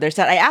 So there's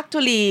that. I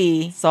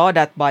actually saw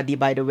that body,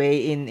 by the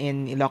way, in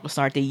Ilocos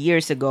Norte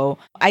years ago.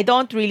 I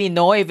don't really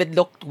know if it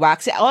looked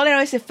waxy. All I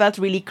know is it felt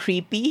really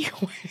creepy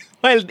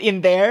while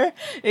in there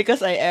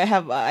because I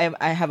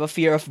have a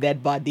fear of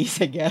dead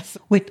bodies, I guess.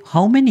 Wait,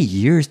 how many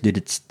years did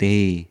it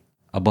stay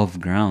above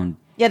ground?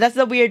 Yeah, that's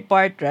the weird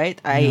part, right?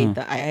 Yeah.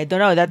 I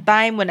don't know. That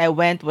time when I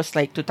went was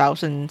like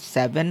 2007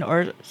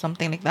 or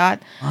something like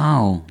that.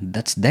 Wow,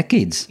 that's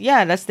decades.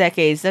 Yeah, that's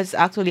decades. That's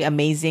actually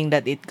amazing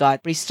that it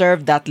got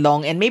preserved that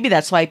long. And maybe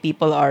that's why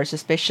people are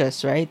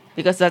suspicious, right?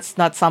 Because that's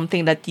not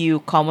something that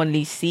you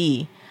commonly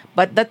see.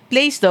 But that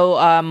place though,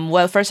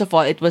 well, first of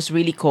all, it was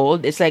really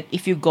cold. It's like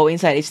if you go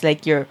inside, it's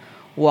like you're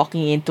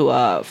walking into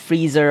a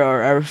freezer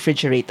or a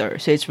refrigerator.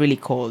 So it's really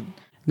cold.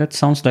 That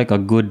sounds like a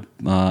good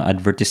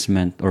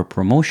advertisement or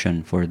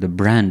promotion for the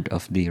brand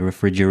of the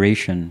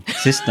refrigeration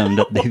system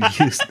that they've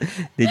used.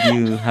 Did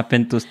you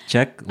happen to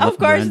check what Of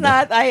course brand?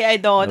 not. I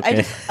don't. I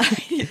Okay.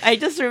 just I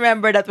just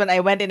remember that when I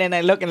went in and I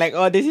looked and like,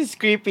 oh, this is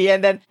creepy.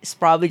 And then it's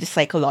probably just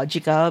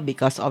psychological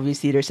because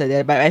obviously there's a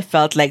there, but I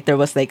felt like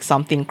there was like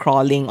something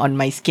crawling on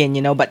my skin,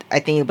 you know. But I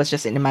think it was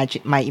just in my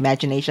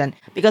imagination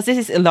because this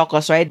is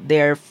Ilocos, right?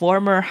 Their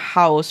former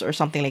house or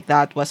something like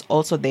that was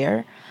also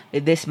there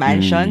with this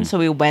mansion. So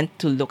we went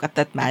to look at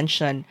that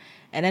mansion.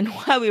 And then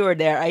while we were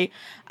there,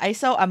 I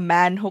saw a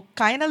man who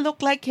kind of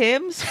looked like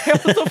him. So I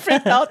was so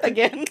freaked out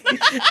again.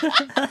 Like,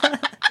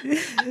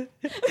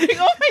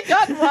 oh my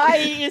God, why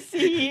is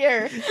he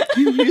here?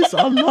 He is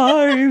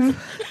alive.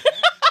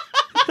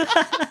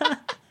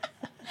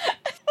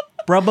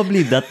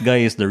 Probably that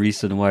guy is the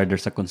reason why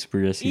there's a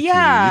conspiracy theory. You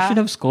Yeah. should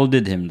have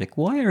scolded him. Like,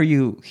 why are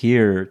you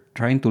here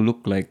trying to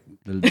look like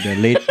the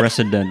late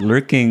president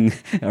lurking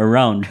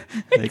around?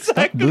 Like,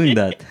 stop doing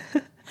that.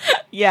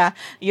 Yeah,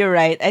 you're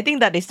right. I think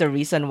that is the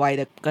reason why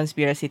the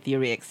conspiracy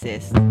theory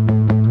exists.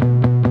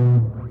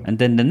 And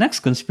then the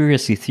next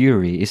conspiracy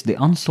theory is the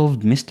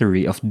unsolved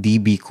mystery of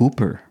D.B.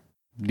 Cooper.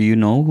 Do you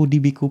know who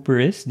D.B. Cooper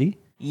is, D?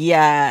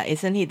 Yeah,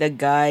 isn't he the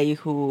guy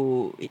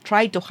who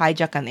tried to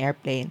hijack an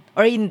airplane?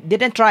 Or he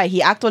didn't try,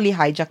 he actually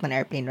hijacked an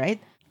airplane, right?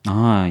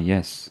 Ah,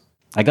 yes.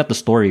 I got the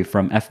story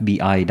from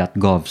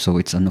FBI.gov, so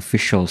it's an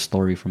official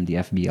story from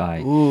the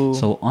FBI.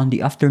 So on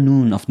the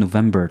afternoon of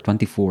November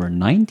 24,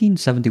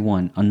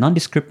 1971, a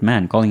nondescript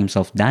man calling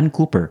himself Dan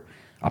Cooper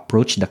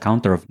approached the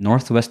counter of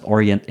Northwest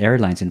Orient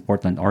Airlines in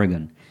Portland,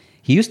 Oregon.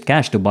 He used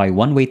cash to buy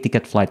one-way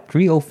ticket flight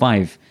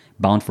 305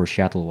 bound for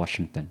Seattle,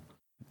 Washington.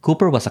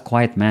 Cooper was a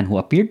quiet man who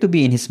appeared to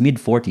be in his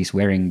mid-40s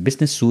wearing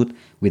business suit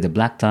with a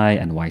black tie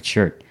and white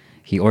shirt.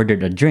 He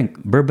ordered a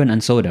drink, bourbon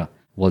and soda,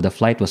 while the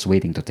flight was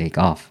waiting to take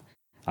off.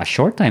 A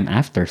short time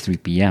after 3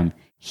 p.m.,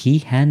 he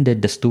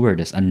handed the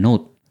stewardess a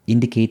note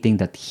indicating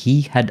that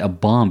he had a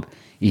bomb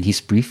in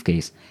his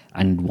briefcase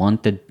and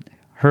wanted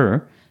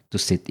her to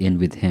sit in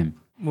with him.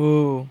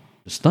 Ooh.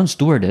 The stunned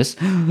stewardess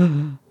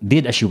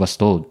did as she was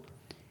told.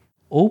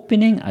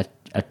 Opening a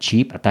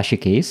cheap attaché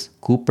case,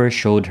 Cooper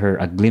showed her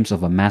a glimpse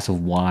of a mass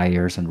of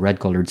wires and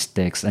red-colored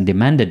sticks and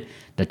demanded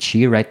that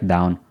she write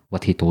down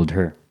what he told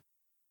her.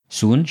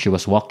 Soon, she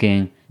was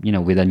walking,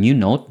 with a new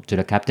note to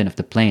the captain of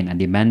the plane and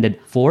demanded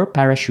 4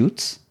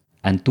 parachutes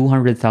and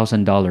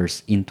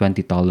 $200,000 in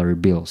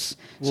 $20 bills.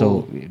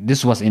 So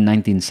this was in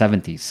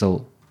 1970.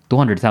 So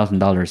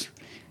 $200,000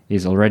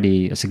 is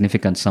already a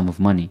significant sum of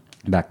money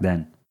back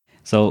then.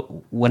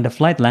 So when the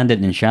flight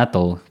landed in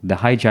Seattle, the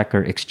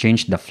hijacker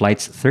exchanged the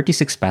flight's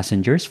 36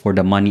 passengers for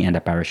the money and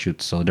the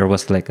parachutes. So there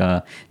was like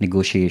a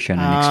negotiation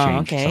and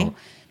exchange. Okay. So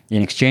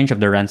in exchange of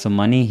the ransom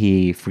money,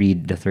 he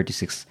freed the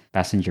 36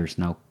 passengers.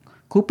 Now,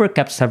 Cooper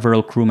kept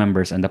several crew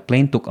members and the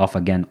plane took off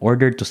again,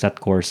 ordered to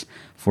set course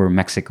for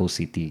Mexico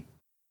City.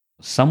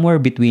 Somewhere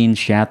between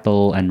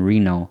Seattle and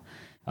Reno,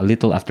 a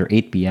little after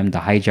 8 p.m., the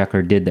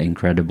hijacker did the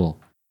incredible.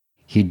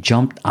 He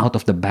jumped out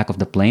of the back of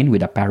the plane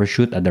with a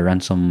parachute and the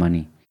ransom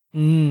money.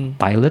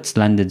 Pilots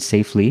landed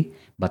safely,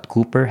 but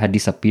Cooper had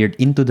disappeared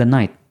into the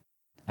night,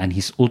 and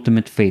his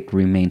ultimate fate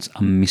remains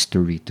a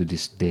mystery to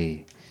this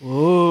day.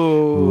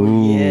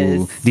 Oh,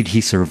 yes. Did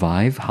he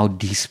survive? How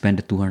did he spend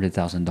the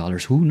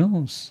 $200,000? Who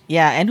knows?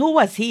 Yeah, and who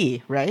was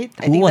he, right?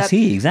 Who was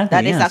he? Exactly,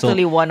 That is yeah. So-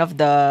 actually one of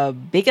the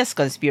biggest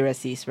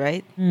conspiracies,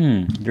 right?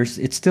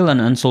 It's still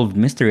an unsolved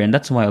mystery, and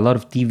that's why a lot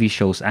of TV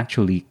shows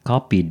actually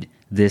copied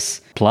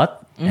this plot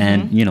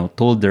and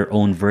told their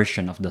own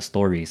version of the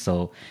story.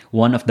 So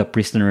one of the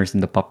prisoners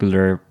in the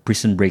popular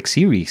Prison Break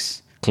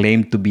series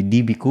claimed to be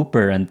D.B.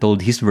 Cooper and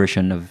told his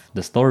version of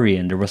the story.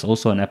 And there was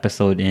also an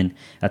episode in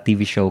a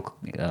TV show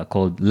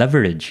called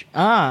Leverage.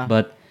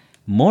 But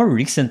more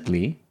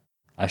recently,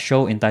 a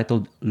show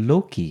entitled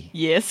Loki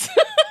Yes.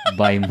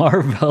 by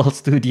Marvel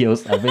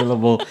Studios,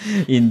 available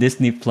in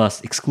Disney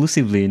Plus,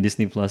 exclusively in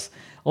Disney Plus,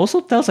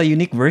 also tells a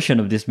unique version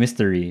of this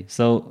mystery.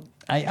 So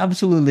I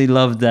absolutely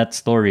love that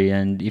story,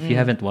 and if you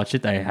haven't watched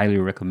it, I highly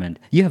recommend.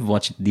 You have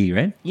watched it, D,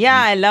 right?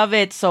 Yeah, I love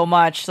it so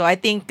much. So I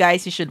think,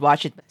 guys, you should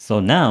watch it. So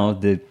now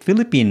the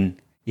Philippine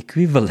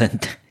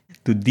equivalent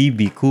to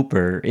D.B.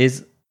 Cooper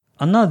is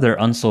another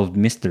unsolved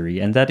mystery,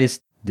 and that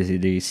is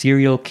the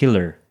serial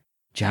killer,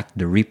 Jack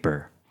the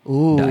Ripper.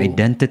 Ooh. The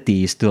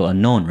identity is still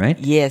unknown, right?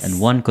 Yes.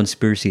 And one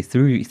conspiracy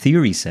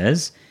theory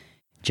says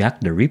Jack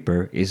the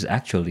Ripper is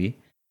actually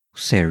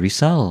Jose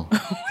Rizal,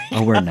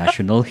 our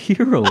national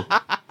hero.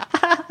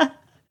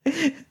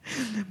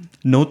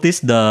 Notice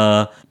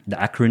the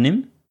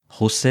acronym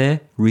Jose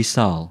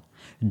Rizal,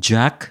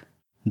 Jack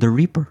the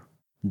Ripper,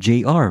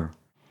 JR.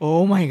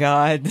 Oh my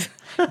God.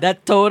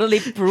 That totally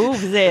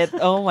proves it.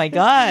 Oh my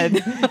God.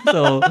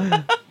 So,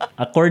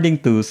 according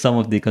to some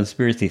of the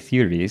conspiracy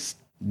theories,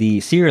 the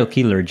serial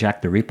killer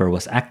Jack the Ripper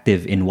was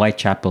active in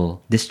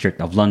Whitechapel district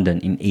of London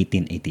in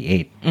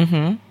 1888.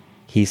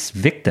 His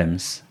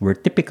victims were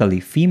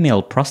typically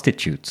female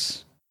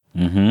prostitutes.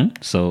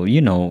 So,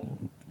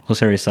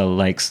 Jose Rizal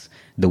likes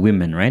the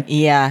women, right?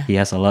 Yeah. He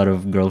has a lot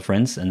of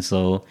girlfriends, and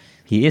so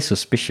he is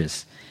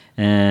suspicious.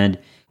 And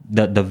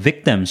the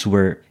victims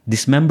were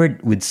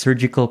dismembered with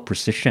surgical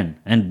precision.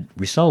 And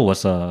Rizal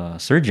was a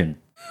surgeon.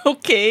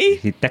 Okay.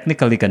 He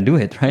technically can do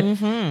it, right?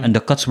 And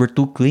the cuts were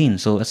too clean,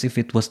 so as if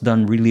it was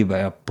done really by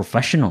a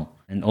professional.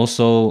 And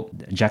also,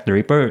 Jack the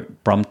Ripper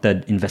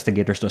prompted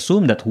investigators to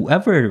assume that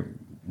whoever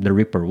the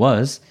Ripper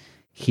was,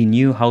 he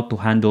knew how to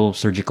handle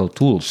surgical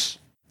tools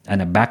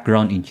and a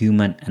background in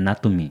human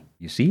anatomy.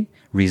 You see,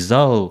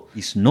 Rizal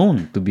is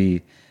known to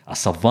be a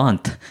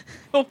savant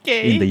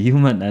Okay. in the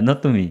human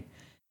anatomy.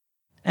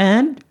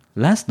 And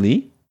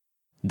lastly,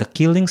 the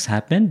killings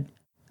happened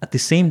at the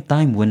same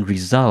time when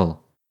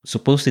Rizal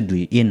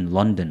supposedly in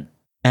London.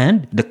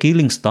 And the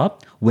killing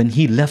stopped when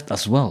he left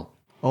as well.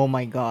 Oh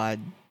my God.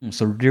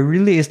 So there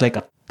really is like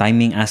a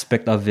timing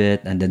aspect of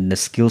it, and then the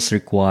skills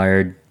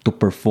required to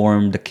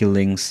perform the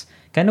killings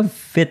kind of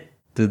fit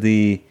to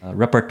the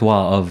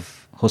repertoire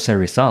of Jose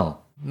Rizal.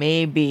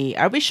 Maybe.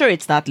 Are we sure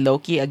it's not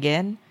Loki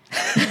again?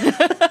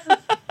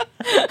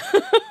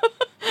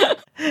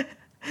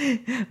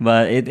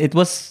 But it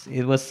was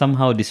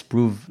somehow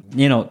disproved.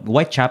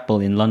 Whitechapel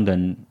in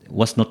London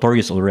was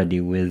notorious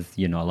already with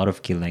a lot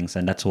of killings,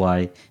 and that's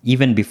why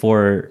even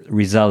before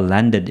Rizal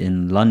landed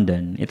in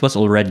London, it was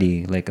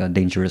already like a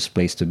dangerous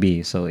place to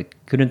be. So it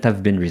couldn't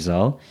have been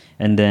Rizal.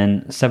 And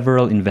then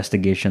several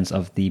investigations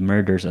of the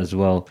murders as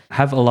well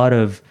have a lot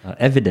of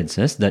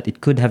evidences that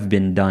it could have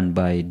been done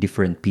by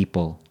different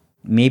people.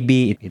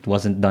 Maybe it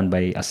wasn't done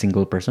by a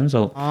single person.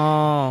 So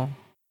Oh.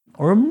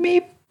 or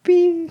maybe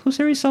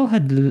Jose Rizal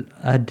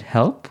had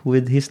help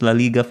with his La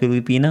Liga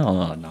Filipina.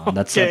 Oh no,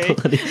 that's Okay.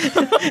 totally.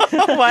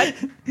 What?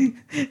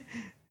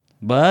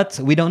 But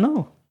we don't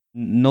know.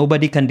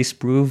 Nobody can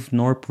disprove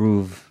nor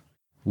prove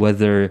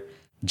whether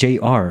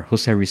J.R.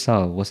 Jose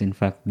Rizal was in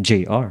fact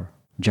J.R.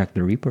 Jack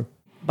the Ripper.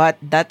 But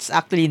that's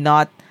actually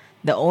not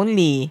the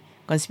only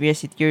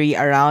conspiracy theory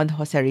around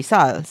Jose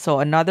Rizal. So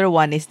another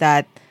one is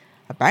that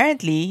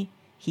apparently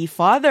he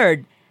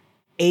fathered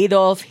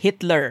Adolf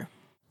Hitler.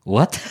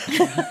 What?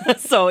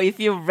 So if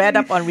you read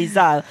up on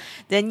Rizal,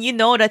 then you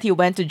know that he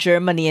went to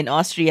Germany and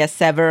Austria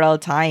several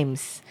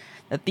times.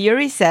 The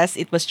theory says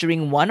it was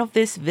during one of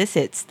these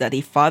visits that he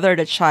fathered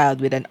a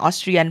child with an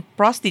Austrian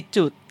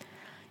prostitute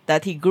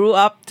that he grew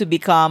up to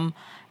become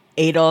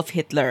Adolf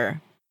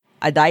Hitler.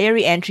 A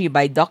diary entry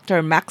by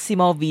Dr.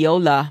 Maximo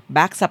Viola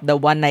backs up the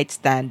one-night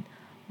stand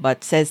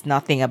but says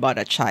nothing about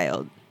a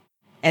child.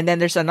 And then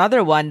there's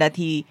another one that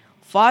he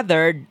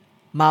fathered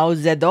Mao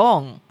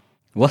Zedong.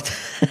 What?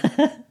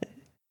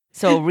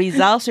 So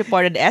Rizal's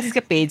reported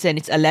escapades and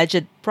its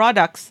alleged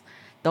products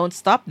don't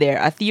stop there.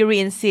 A theory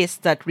insists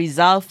that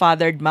Rizal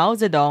fathered Mao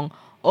Zedong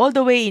all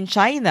the way in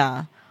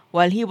China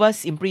while he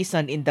was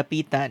imprisoned in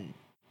Dapitan.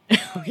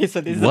 Okay,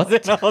 so this What?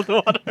 doesn't hold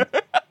water.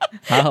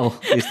 How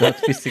is that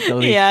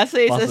physically Yeah, so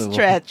it's possible? a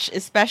stretch,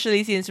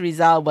 especially since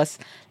Rizal was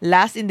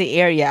last in the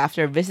area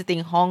after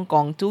visiting Hong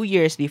Kong 2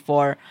 years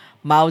before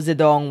Mao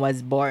Zedong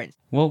was born.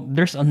 Well,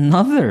 there's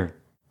another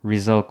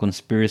Rizal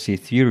conspiracy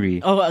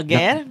theory Oh,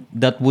 again?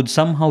 that would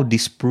somehow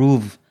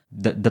disprove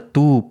the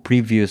two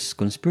previous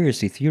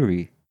conspiracy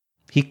theory.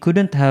 He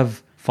couldn't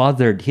have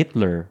fathered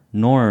Hitler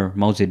nor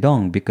Mao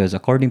Zedong because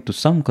according to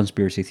some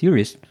conspiracy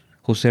theorists,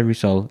 Jose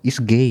Rizal is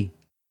gay.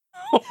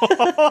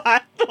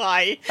 What?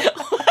 Why?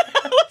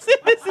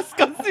 This is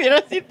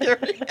conspiracy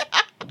theory.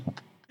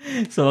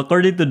 So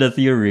according to the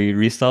theory,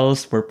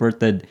 Rizal's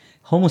purported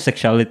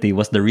homosexuality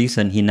was the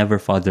reason he never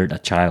fathered a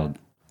child.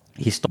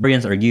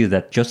 Historians argue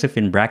that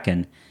Josephine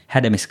Bracken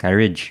had a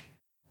miscarriage,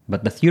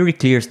 but the theory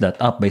clears that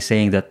up by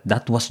saying that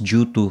that was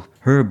due to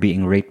her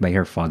being raped by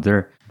her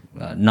father,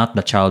 not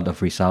the child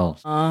of Rizal.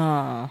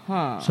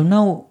 So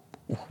now,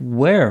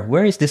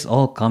 where is this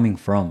all coming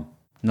from?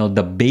 Now,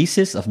 the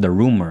basis of the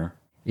rumor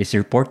is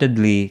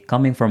reportedly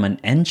coming from an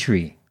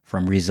entry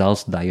from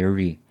Rizal's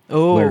diary,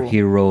 Oh. where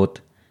he wrote,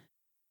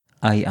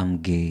 "I am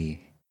gay."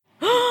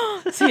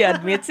 So he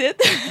admits it?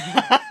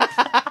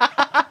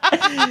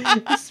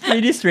 It's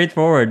pretty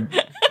straightforward,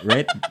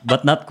 right?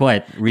 But not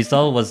quite.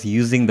 Rizal was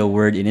using the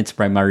word in its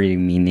primary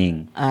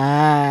meaning.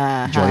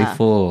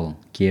 Joyful,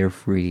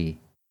 carefree.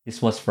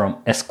 This was from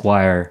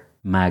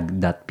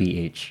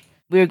esquiremag.ph.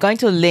 We're going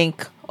to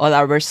link all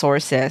our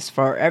sources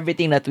for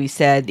everything that we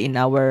said in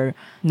our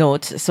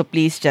notes. So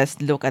please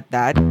just look at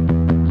that.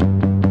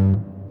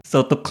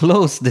 So to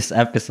close this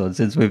episode,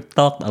 since we've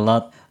talked a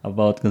lot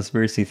about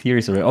conspiracy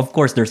theories, of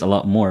course there's a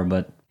lot more,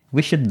 but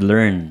we should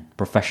learn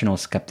professional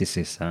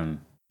skepticism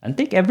and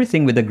take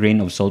everything with a grain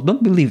of salt.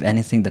 Don't believe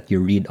anything that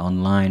you read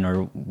online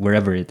or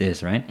wherever it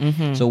is, right?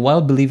 So while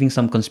believing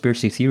some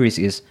conspiracy theories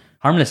is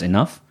harmless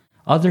enough,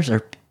 others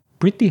are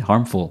pretty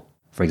harmful.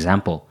 For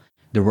example,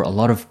 there were a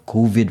lot of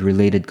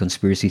COVID-related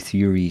conspiracy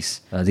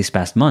theories these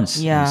past months.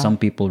 Yeah. And some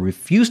people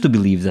refuse to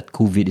believe that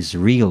COVID is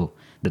real,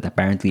 that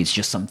apparently it's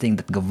just something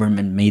that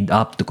government made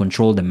up to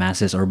control the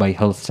masses or by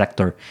health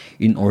sector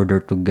in order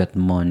to get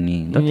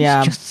money. That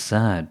Yeah. is just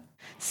sad.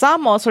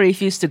 Some also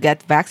refuse to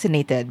get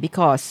vaccinated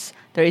because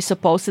there is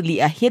supposedly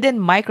a hidden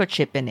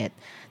microchip in it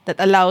that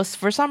allows,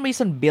 for some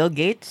reason, Bill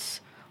Gates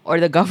or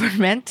the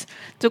government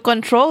to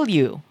control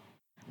you.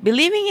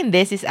 Believing in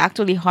this is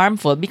actually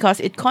harmful because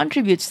it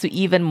contributes to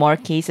even more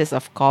cases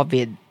of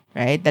COVID,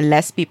 right? The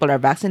less people are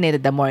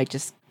vaccinated, the more it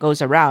just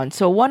goes around.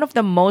 So one of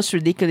the most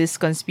ridiculous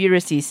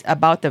conspiracies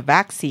about the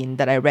vaccine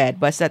that I read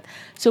was that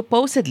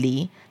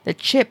supposedly the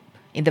chip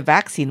in the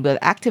vaccine will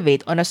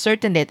activate on a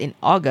certain date in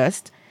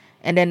August,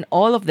 and then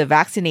all of the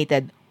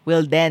vaccinated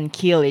will then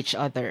kill each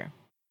other.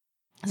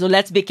 So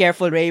let's be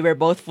careful, Ray. We're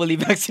both fully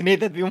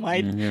vaccinated. We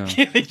might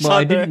kill each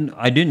Well, other.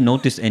 I didn't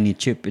notice any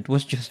chip. It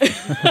was just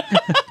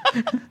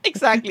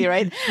Exactly,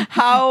 right?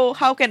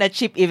 How can a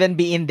chip even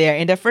be in there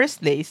in the first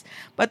place?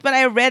 But when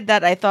I read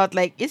that, I thought,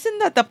 like, isn't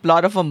that the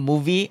plot of a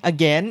movie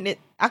again?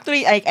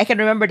 Actually, I can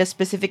remember the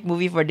specific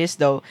movie for this,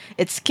 though.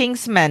 It's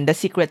Kingsman, The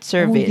Secret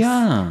Service.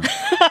 Oh, yeah.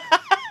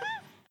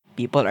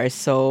 People are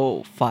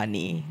so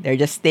funny. They're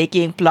just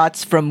taking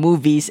plots from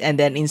movies and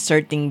then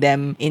inserting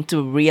them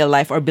into real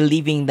life or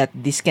believing that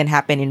this can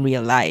happen in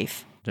real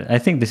life. I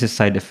think this is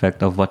side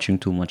effect of watching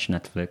too much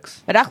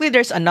Netflix. But actually,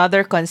 there's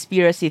another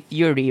conspiracy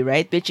theory,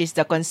 right? Which is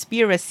the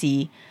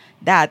conspiracy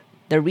that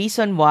the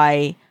reason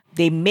why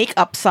they make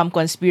up some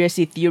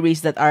conspiracy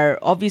theories that are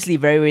obviously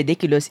very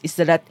ridiculous is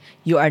that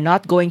you are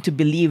not going to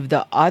believe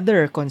the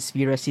other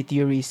conspiracy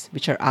theories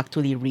which are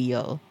actually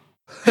real.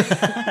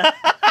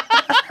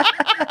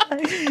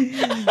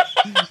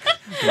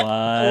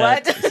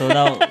 What? So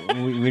now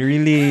we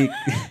really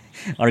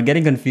are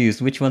getting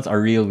confused. Which ones are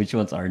real? Which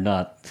ones are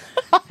not?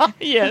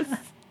 Yes.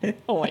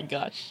 Oh my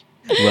gosh.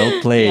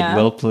 Well played. Yeah.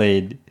 Well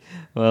played.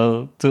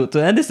 Well, to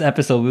end this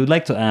episode, we would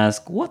like to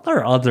ask, what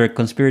are other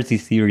conspiracy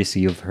theories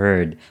you've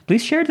heard?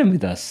 Please share them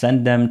with us.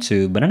 Send them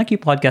to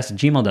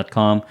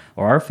bananaQpodcast@gmail.com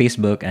or our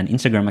Facebook and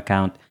Instagram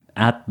account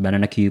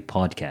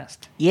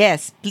 @BananaQPodcast.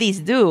 Yes, please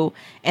do.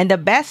 And the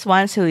best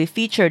ones will be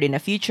featured in a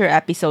future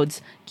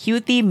episode's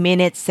Cutie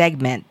Minute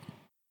segment.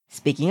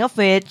 Speaking of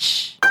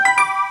which,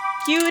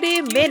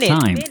 Cutie Minute.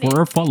 Time for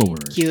our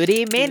followers.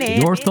 Cutie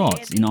Minute. Your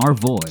thoughts in our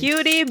voice.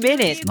 Cutie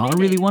Minute. Not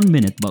really 1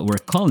 minute, but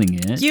we're calling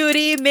it.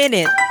 Cutie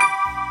Minute.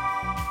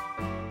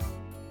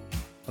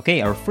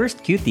 Okay, our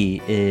first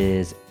cutie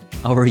is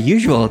our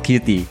usual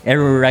cutie,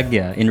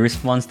 Eruragia, in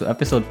response to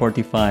episode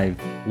 45.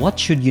 What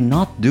should you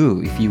not do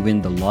if you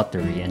win the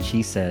lottery? And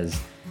she says,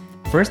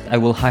 first, I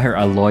will hire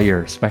a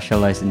lawyer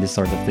specialized in this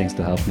sort of things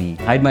to help me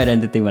hide my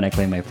identity when I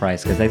claim my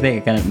prize, because I think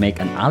I cannot make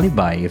an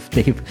alibi if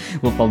they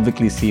will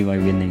publicly see my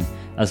winning.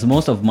 As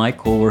most of my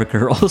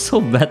coworker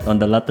also bet on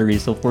the lottery,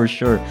 so for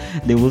sure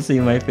they will see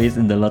my face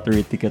in the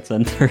lottery ticket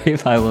center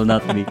if I will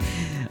not be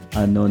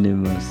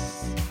anonymous.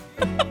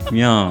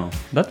 Yeah,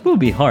 that will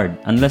be hard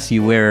unless you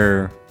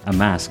wear a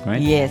mask,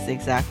 right? Yes,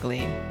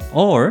 exactly.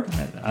 Or,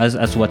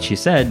 as what she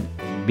said,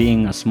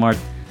 being a smart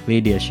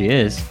lady as she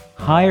is,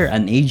 hire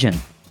an agent.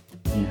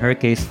 In her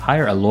case,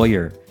 hire a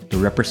lawyer to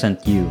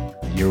represent you,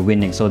 your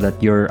winning, so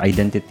that your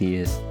identity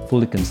is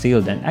fully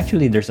concealed. And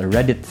actually, there's a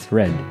Reddit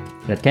thread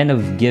that kind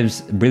of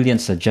gives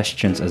brilliant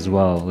suggestions as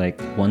well, like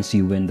once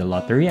you win the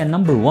lottery. And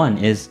number one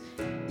is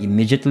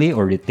immediately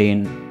or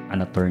retain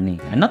an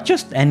attorney. And not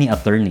just any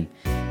attorney.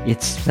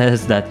 It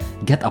says that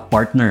get a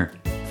partner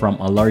from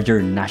a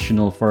larger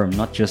national firm,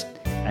 not just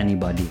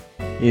anybody.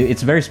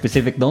 It's very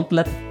specific. Don't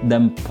let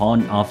them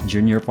pawn off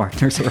junior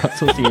partners or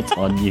associates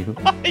on you.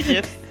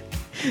 Yes.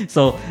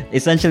 So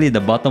essentially,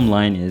 the bottom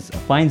line is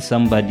find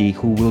somebody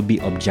who will be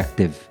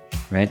objective,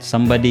 right?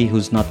 Somebody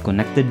who's not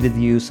connected with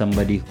you,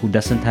 somebody who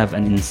doesn't have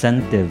an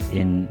incentive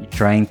in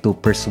trying to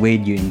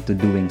persuade you into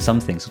doing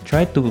something. So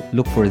try to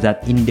look for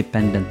that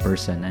independent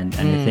person, and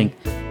I think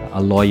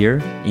a lawyer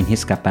in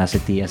his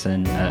capacity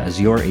as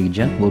your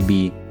agent will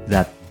be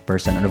that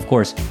person. And of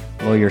course,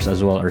 lawyers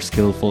as well are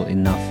skillful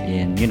enough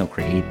in,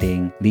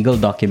 creating legal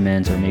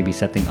documents or maybe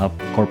setting up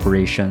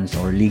corporations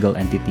or legal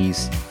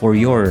entities for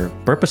your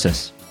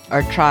purposes.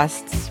 Or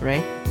trusts,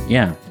 right?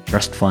 Yeah,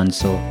 trust funds.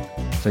 So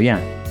yeah,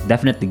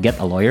 definitely get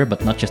a lawyer,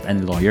 but not just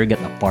any lawyer. Get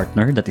a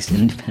partner that is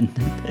independent.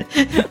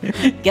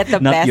 Get the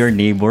Not best your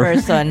neighbor.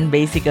 person,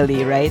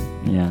 basically, right?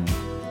 Yeah.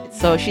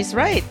 So she's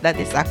right. That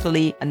is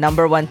actually a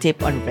number one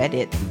tip on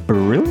Reddit.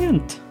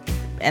 Brilliant.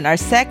 And our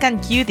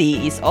second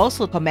cutie is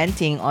also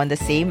commenting on the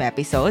same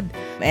episode.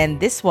 And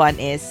this one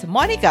is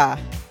Monica,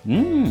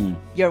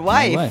 your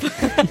My wife.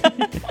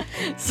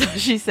 So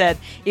she said,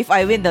 if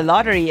I win the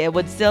lottery, I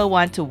would still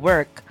want to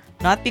work.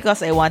 Not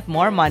because I want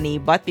more money,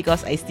 but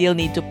because I still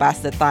need to pass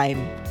the time.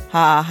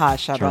 Ha ha,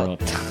 charot.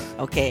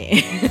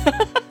 Okay.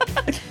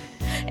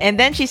 And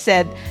then she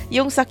said,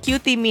 yung sa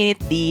Cutie Minute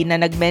D na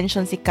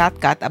nag-mention si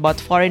Katkat about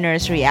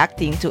foreigners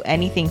reacting to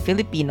anything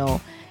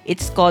Filipino,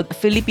 it's called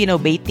Filipino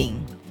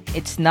baiting.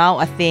 It's now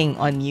a thing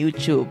on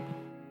YouTube.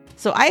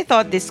 So I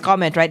thought this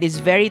comment, right,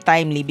 is very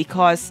timely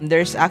because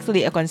there's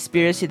actually a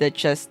conspiracy that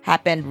just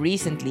happened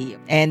recently.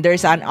 And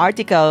there's an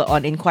article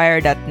on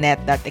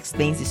Inquirer.net that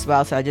explains this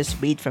well, so I'll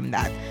just read from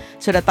that.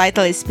 So the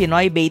title is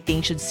Pinoy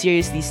Baiting Should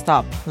Seriously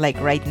Stop,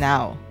 like right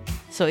now.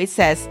 So it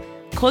says,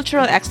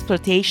 cultural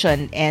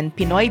exploitation and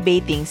Pinoy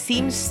baiting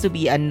seems to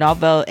be a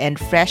novel and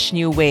fresh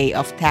new way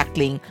of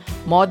tackling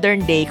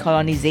modern-day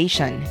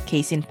colonization.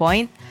 Case in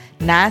point,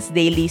 NAS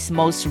Daily's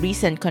most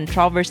recent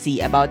controversy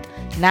about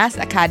NAS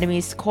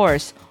Academy's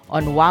course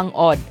on Wang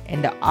Od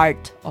and the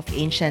art of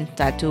ancient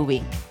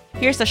tattooing.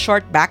 Here's a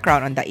short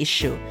background on the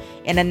issue.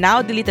 In a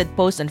now-deleted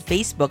post on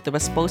Facebook that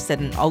was posted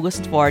on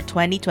August 4,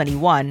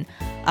 2021,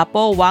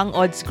 Apo Wang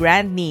Od's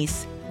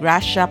grandniece,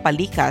 Gracia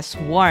Palicas,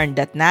 warned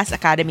that NAS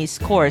Academy's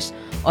course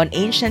on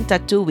ancient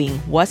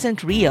tattooing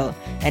wasn't real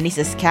and is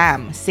a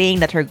scam, saying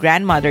that her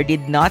grandmother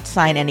did not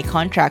sign any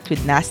contract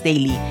with NAS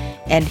Daily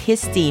and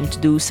his team to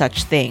do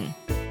such thing.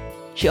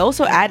 She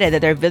also added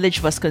that their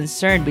village was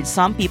concerned with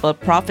some people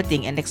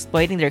profiting and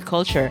exploiting their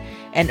culture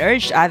and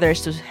urged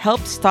others to help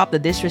stop the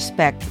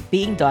disrespect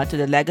being done to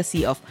the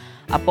legacy of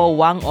Apo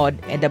Wang Od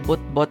and the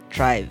Butbot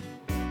tribe.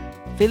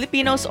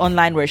 Filipinos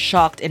online were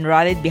shocked and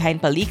rallied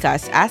behind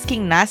Palicas,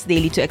 asking NAS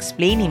Daily to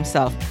explain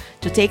himself,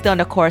 to take down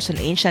the course on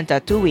ancient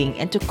tattooing,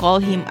 and to call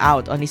him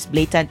out on his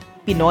blatant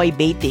Pinoy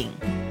baiting.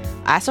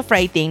 As of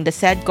writing, the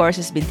said course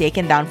has been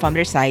taken down from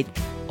their site,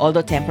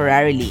 although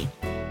temporarily.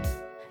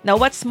 Now,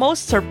 what's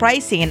most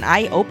surprising and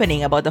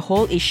eye-opening about the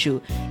whole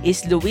issue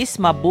is Luis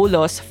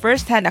Mabulo's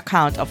first-hand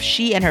account of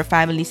she and her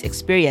family's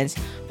experience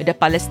with a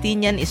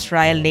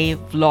Palestinian-Israeli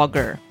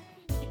vlogger.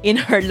 In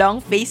her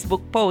long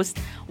Facebook post,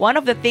 one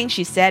of the things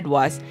she said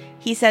was,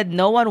 he said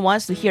no one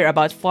wants to hear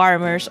about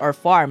farmers or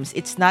farms.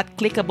 It's not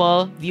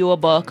clickable,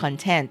 viewable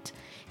content.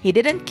 He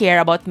didn't care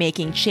about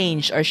making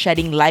change or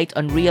shedding light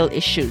on real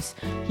issues.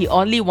 He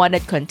only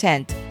wanted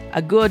content,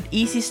 a good,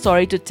 easy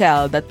story to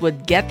tell that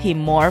would get him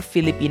more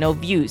Filipino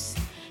views.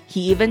 He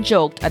even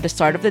joked at the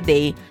start of the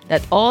day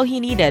that all he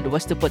needed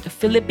was to put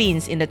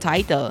Philippines in the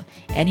title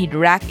and he'd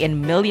rack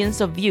in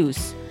millions of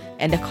views.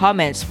 And the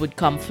comments would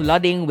come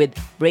flooding with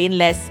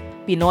brainless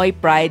Pinoy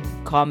pride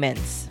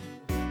comments.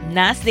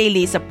 NAS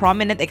Daily is a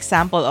prominent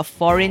example of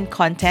foreign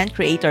content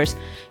creators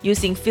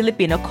using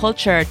Filipino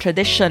culture,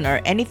 tradition,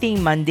 or anything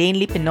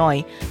mundanely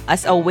Pinoy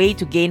as a way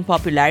to gain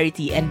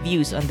popularity and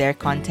views on their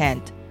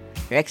content.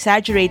 Their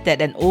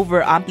exaggerated and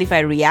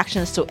over-amplified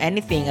reactions to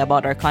anything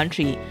about our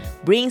country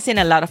brings in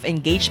a lot of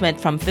engagement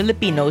from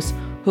Filipinos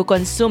who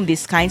consume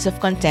these kinds of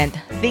content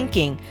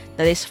thinking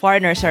that these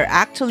foreigners are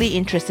actually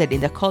interested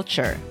in the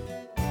culture.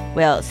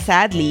 Well,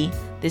 sadly,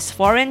 these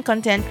foreign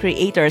content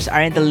creators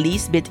aren't the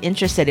least bit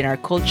interested in our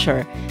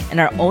culture and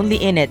are only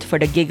in it for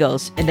the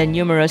giggles and the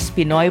numerous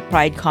Pinoy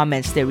pride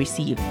comments they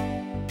receive.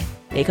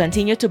 They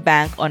continue to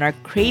bank on our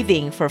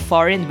craving for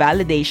foreign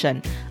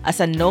validation as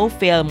a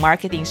no-fail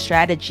marketing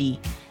strategy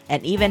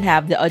and even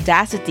have the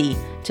audacity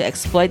to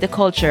exploit the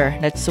culture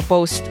that's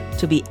supposed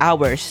to be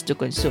ours to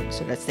consume.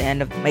 So that's the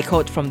end of my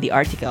quote from the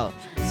article.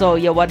 So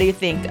yeah, what do you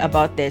think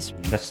about this?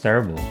 That's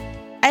terrible.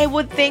 I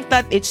would think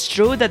that it's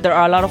true that there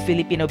are a lot of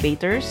Filipino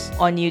baiters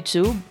on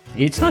YouTube.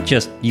 It's not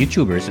just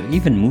YouTubers,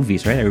 even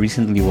movies, right? I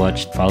recently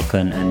watched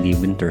Falcon and the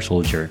Winter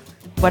Soldier.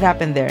 What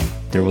happened there?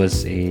 There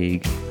was I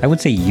would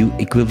say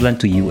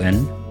equivalent to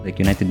UN, like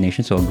United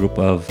Nations, so a group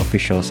of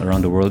officials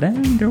around the world,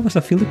 and there was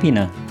a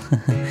Filipina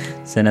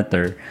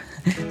senator.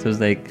 So it's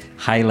like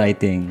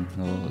highlighting,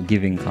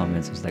 giving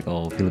comments. It's like,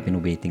 Filipino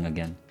baiting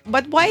again.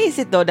 But why is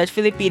it though that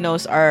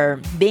Filipinos are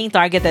being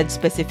targeted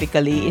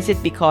specifically? Is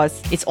it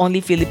because it's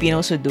only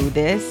Filipinos who do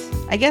this?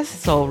 I guess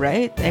so,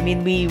 right? I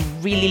mean, we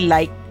really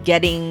like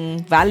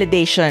getting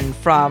validation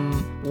from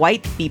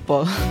white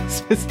people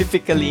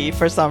specifically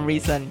for some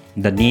reason.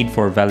 The need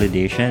for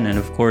validation, and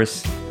of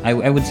course, I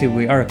would say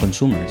we are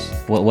consumers.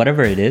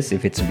 Whatever it is,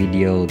 if it's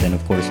video, then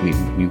of course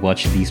we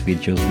watch these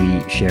videos,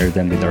 we share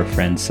them with our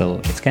friends.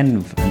 So it's kind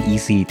of an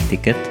easy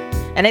ticket.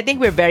 And I think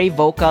we're very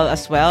vocal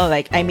as well.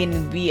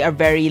 We are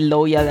very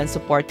loyal and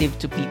supportive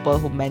to people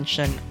who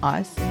mention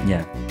us.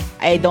 Yeah.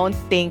 I don't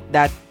think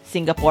that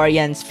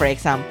Singaporeans, for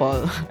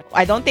example,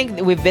 I don't think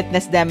we've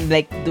witnessed them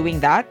doing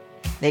that.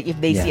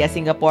 If they see a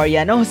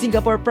Singaporean,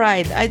 Singapore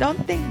pride. I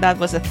don't think that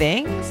was a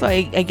thing. So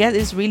I guess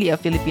it's really a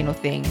Filipino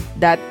thing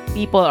that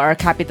people are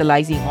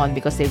capitalizing on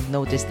because they've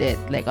noticed it.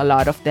 A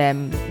lot of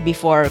them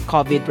before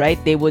COVID, right?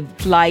 They would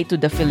fly to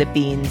the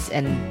Philippines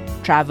and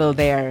travel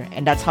there,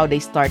 and that's how they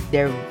start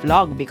their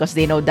vlog because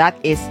they know that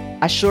is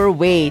a sure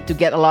way to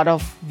get a lot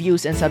of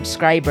views and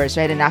subscribers,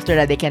 right? And after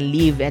that, they can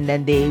leave and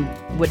then they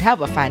would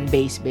have a fan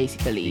base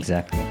basically.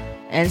 Exactly.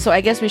 And so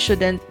I guess we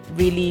shouldn't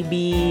really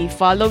be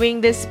following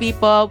these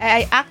people.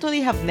 I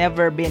actually have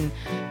never been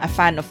a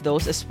fan of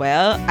those as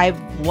well. I've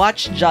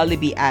watched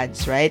Jollibee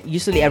ads, right?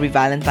 Usually every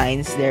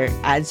Valentine's, their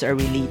ads are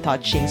really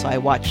touching, so I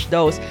watch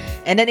those.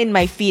 And then in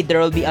my feed, there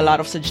will be a lot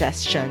of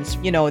suggestions.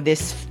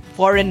 This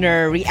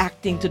foreigner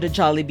reacting to the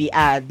Jollibee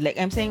ad.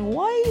 I'm saying,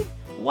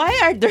 why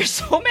are there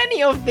so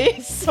many of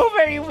these? So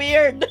very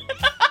weird.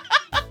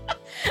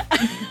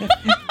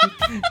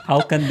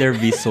 How can there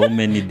be so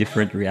many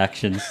different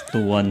reactions to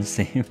one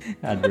same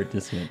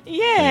advertisement?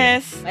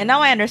 Yes. And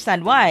now I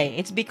understand why.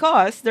 It's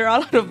because there are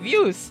a lot of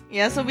views.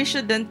 Yeah, so we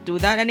shouldn't do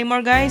that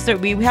anymore, guys.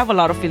 We have a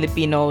lot of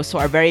Filipinos who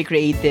are very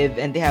creative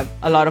and they have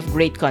a lot of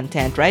great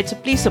content, right? So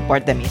please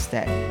support them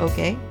instead,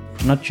 okay?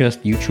 Not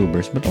just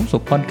YouTubers, but also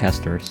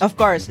podcasters. Of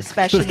course,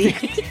 especially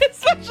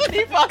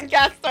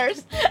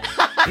podcasters.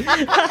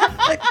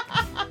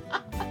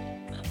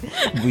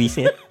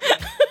 Buisit.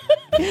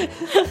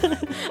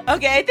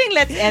 Okay, I think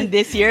let's end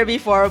this here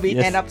before we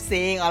Yes. end up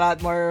saying a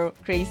lot more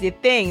crazy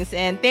things.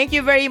 And thank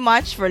you very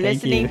much for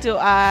Thank listening you. to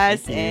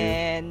us. Thank you.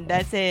 And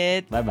that's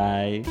it.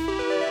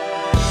 Bye-bye.